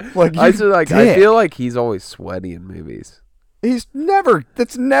 Like I feel like he's always sweaty in movies. That's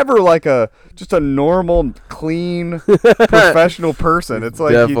never like just a normal, clean, professional person. It's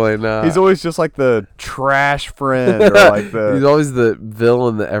like definitely not. He's always just like the trash friend, or like he's always the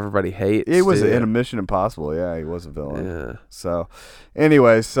villain that everybody hates. It was too. in a Mission Impossible. Yeah, he was a villain. Yeah. So,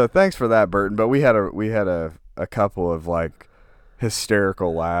 anyways, thanks for that, Burton. But we had a couple of like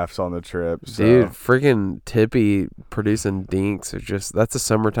hysterical laughs on the trip. So. Dude, freaking Tippy producing dinks that's a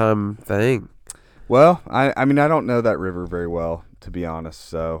summertime thing. Well, I mean, I don't know that river very well, to be honest,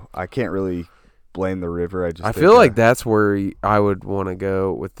 so I can't really blame the river. I feel like that's where I would want to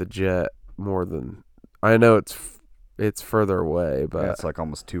go with the jet more than I know it's further away, but it's like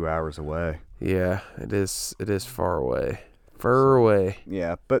almost 2 hours away. Yeah, it is far away. Far away.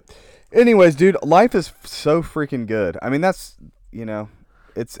 Yeah, but anyways, dude, life is so freaking good. I mean, that's, it's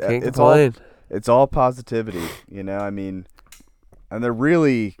all positivity, I mean, and they're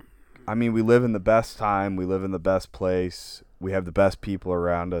really, I mean, we live in the best time. We live in the best place. We have the best people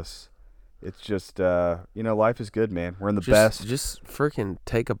around us. It's just, life is good, man. We're in the best. Just freaking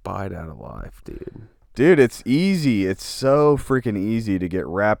take a bite out of life, dude. Dude, it's easy. It's so freaking easy to get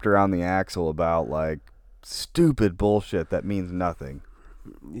wrapped around the axle about, like, stupid bullshit that means nothing.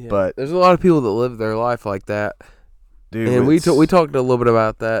 Yeah, but there's a lot of people that live their life like that. Dude, and we talked a little bit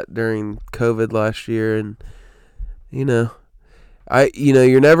about that during COVID last year, and, you're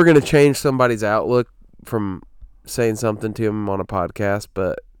never going to change somebody's outlook from saying something to them on a podcast,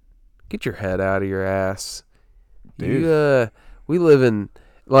 but get your head out of your ass. Dude. We live in,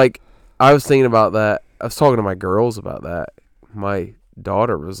 like, I was thinking about that. I was talking to my girls about that. My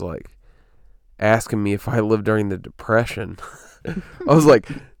daughter was, like, asking me if I lived during the Depression. I was like,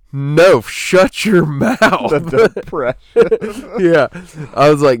 no, shut your mouth. The Depression. Yeah. I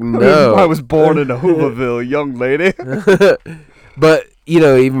was like, no. I was born in Hooverville, young lady. But,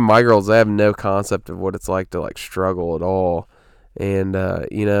 even my girls, they have no concept of what it's like to, like, struggle at all. And, a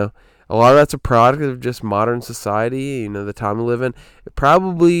lot of that's a product of just modern society, the time we live in. It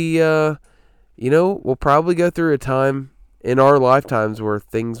probably, we'll probably go through a time in our lifetimes where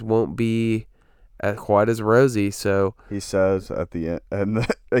things won't be quite as rosy. So he says at the end, and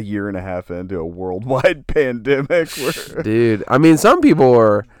a year and a half into a worldwide pandemic. Where dude, I mean, some people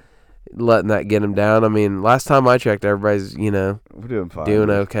are letting that get him down. I mean, last time I checked, everybody's we're doing fine, doing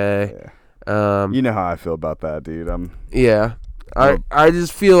dude. okay. Yeah. You know how I feel about that, dude. Yeah. I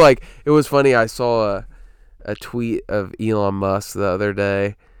just feel like it was funny. I saw a tweet of Elon Musk the other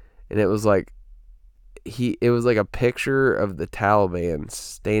day, and it was like a picture of the Taliban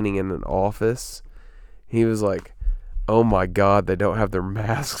standing in an office. He was like, "Oh my God, they don't have their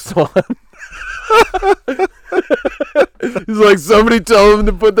masks on." He's like, somebody told them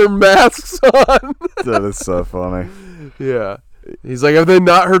to put their masks on. That is so funny. Yeah. He's like, have they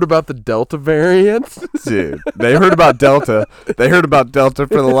not heard about the Delta variant? Dude, they heard about Delta. They heard about Delta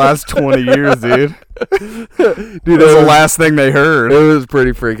for the last 20 years, dude. Dude, that's the last thing they heard. It was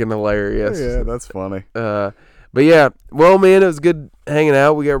pretty freaking hilarious. Yeah, that's funny. But yeah, well, man, it was good hanging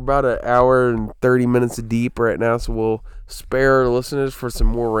out. We got about an hour and 30 minutes deep right now, so we'll spare our listeners for some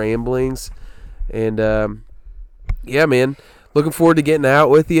more ramblings. And yeah, man, looking forward to getting out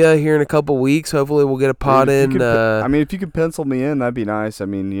with you here in a couple weeks. Hopefully, we'll get a pod in. If you could pencil me in, that'd be nice. I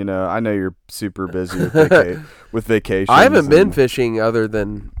mean, I know you're super busy with vacations. I haven't been fishing other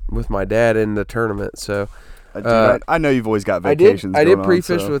than with my dad in the tournament, so. Dude, I know you've always got vacations. I did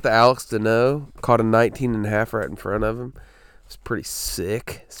pre-fish with Alex Deneau. Caught a 19.5 right in front of him. It's pretty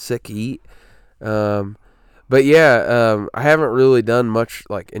sick eat. But yeah, I haven't really done much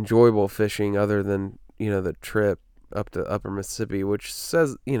like enjoyable fishing other than the trip up to Upper Mississippi, which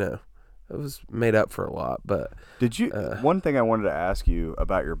says it was made up for a lot. But did you? One thing I wanted to ask you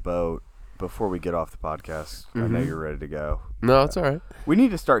about your boat before we get off the podcast. I know you're ready to go. No, it's all right. We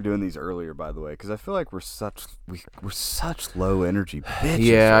need to start doing these earlier, by the way, because I feel like we're such low energy bitches.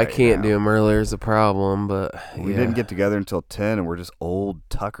 Yeah, right I can't now. do them earlier is a problem, but we didn't get together until 10, and we're just old,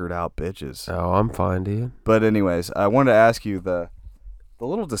 tuckered out bitches. Oh, I'm fine, dude. But anyways, I wanted to ask you the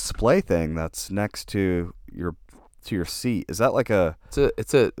little display thing that's next to your seat. Is that like is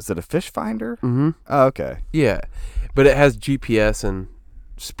it a fish finder? Mm-hmm. Oh, okay. Yeah, but it has GPS and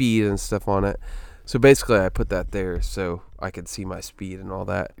speed and stuff on it. So basically, I put that there so I could see my speed and all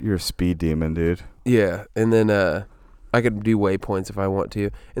that. You're a speed demon, dude. Yeah, and then I could do waypoints if I want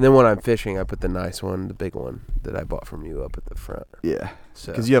to. And then when I'm fishing, I put the nice one, the big one that I bought from you up at the front. Yeah,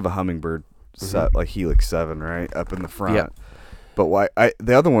 so because you have a Humminbird set like Helix 7, right, up in the front. Yeah. But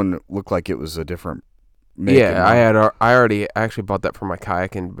the other one looked like it was a different. I already actually bought that for my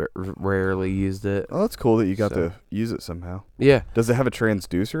kayak and rarely used it. Oh, that's cool that you got to use it somehow. Yeah. Does it have a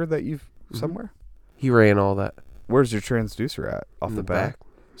transducer that you've somewhere? He ran all that. Where's your transducer at? Off In the the back? back.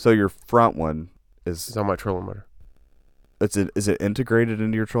 So your front one is... It's on my trolling motor. Is it integrated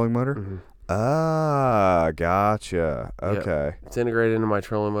into your trolling motor? Mm-hmm. Ah, gotcha. Okay. Yep. It's integrated into my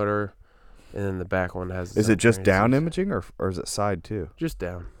trolling motor, and then the back one has... Is it just down imaging, or is it side too? Just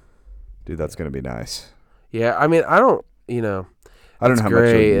down. Dude, that's going to be nice. Yeah, I mean, I don't, I don't know how much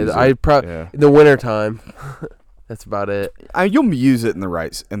you'll use it. I probably in the wintertime. That's about it. You'll use it in the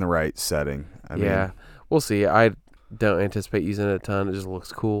right setting. I mean, we'll see. I don't anticipate using it a ton. It just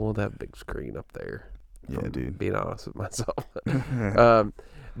looks cool. That big screen up there. Yeah, dude. Being honest with myself. Anyways,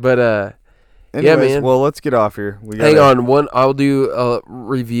 yeah, man. Well, let's get off here. Hang on. I'll do a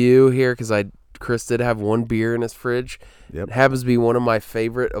review here because Chris did have one beer in his fridge. Yep. It happens to be one of my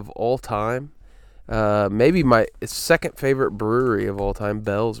favorite of all time. Maybe my second favorite brewery of all time,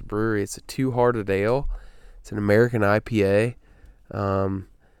 Bell's Brewery. It's a Two Hearted Ale. It's an American IPA.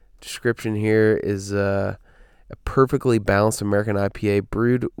 Description here is a perfectly balanced American IPA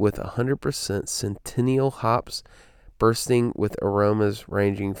brewed with 100% Centennial hops, bursting with aromas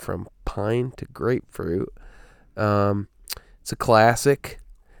ranging from pine to grapefruit. It's a classic.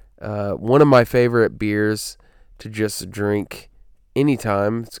 One of my favorite beers to just drink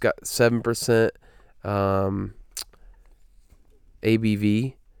anytime. It's got 7%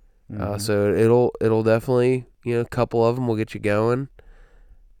 ABV. So it'll definitely, a couple of them will get you going.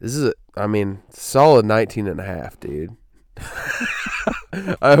 This is solid 19.5, dude.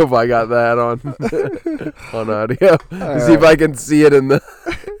 I hope I got that on audio. See if I can see it in the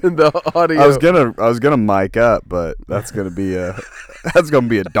audio. I was gonna mic up, but that's gonna be a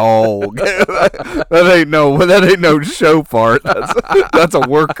dog. that ain't no show fart. That's a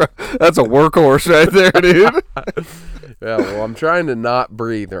workhorse right there, dude. Yeah, well, I'm trying to not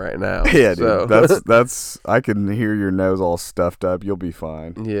breathe right now. Yeah, so. dude. That's. I can hear your nose all stuffed up. You'll be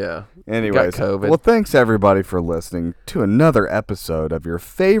fine. Yeah. Anyways, Got COVID. well, thanks everybody for listening to another episode of your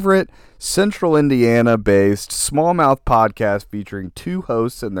favorite Central Indiana-based smallmouth podcast featuring two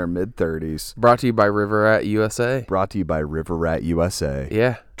hosts in their mid-30s. Brought to you by River Rat USA. Brought to you by River Rat USA.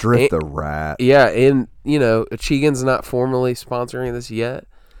 Yeah. Drift And- the Rat. Yeah, and, Achigan's not formally sponsoring this yet,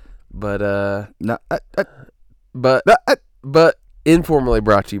 but, No, but informally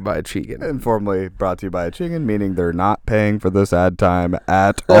brought to you by Achigan. informally brought to you by Chicken, meaning they're not paying for this ad time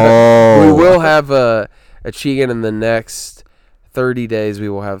at all. We will have Achigan in the next 30 days. We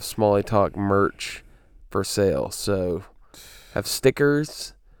will have Smalley Talk merch for sale. So, have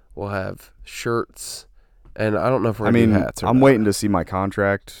stickers. We'll have shirts. And I don't know if we're going to do hats or I'm not. waiting to see my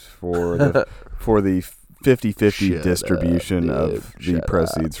contract for the 50-50 Shut distribution up, of dude. the Shut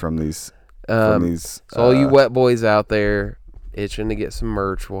proceeds from these. So all you wet boys out there itching to get some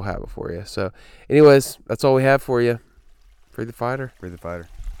merch, we'll have it for you. So, anyways, that's all we have for you. Free the fighter. Free the fighter.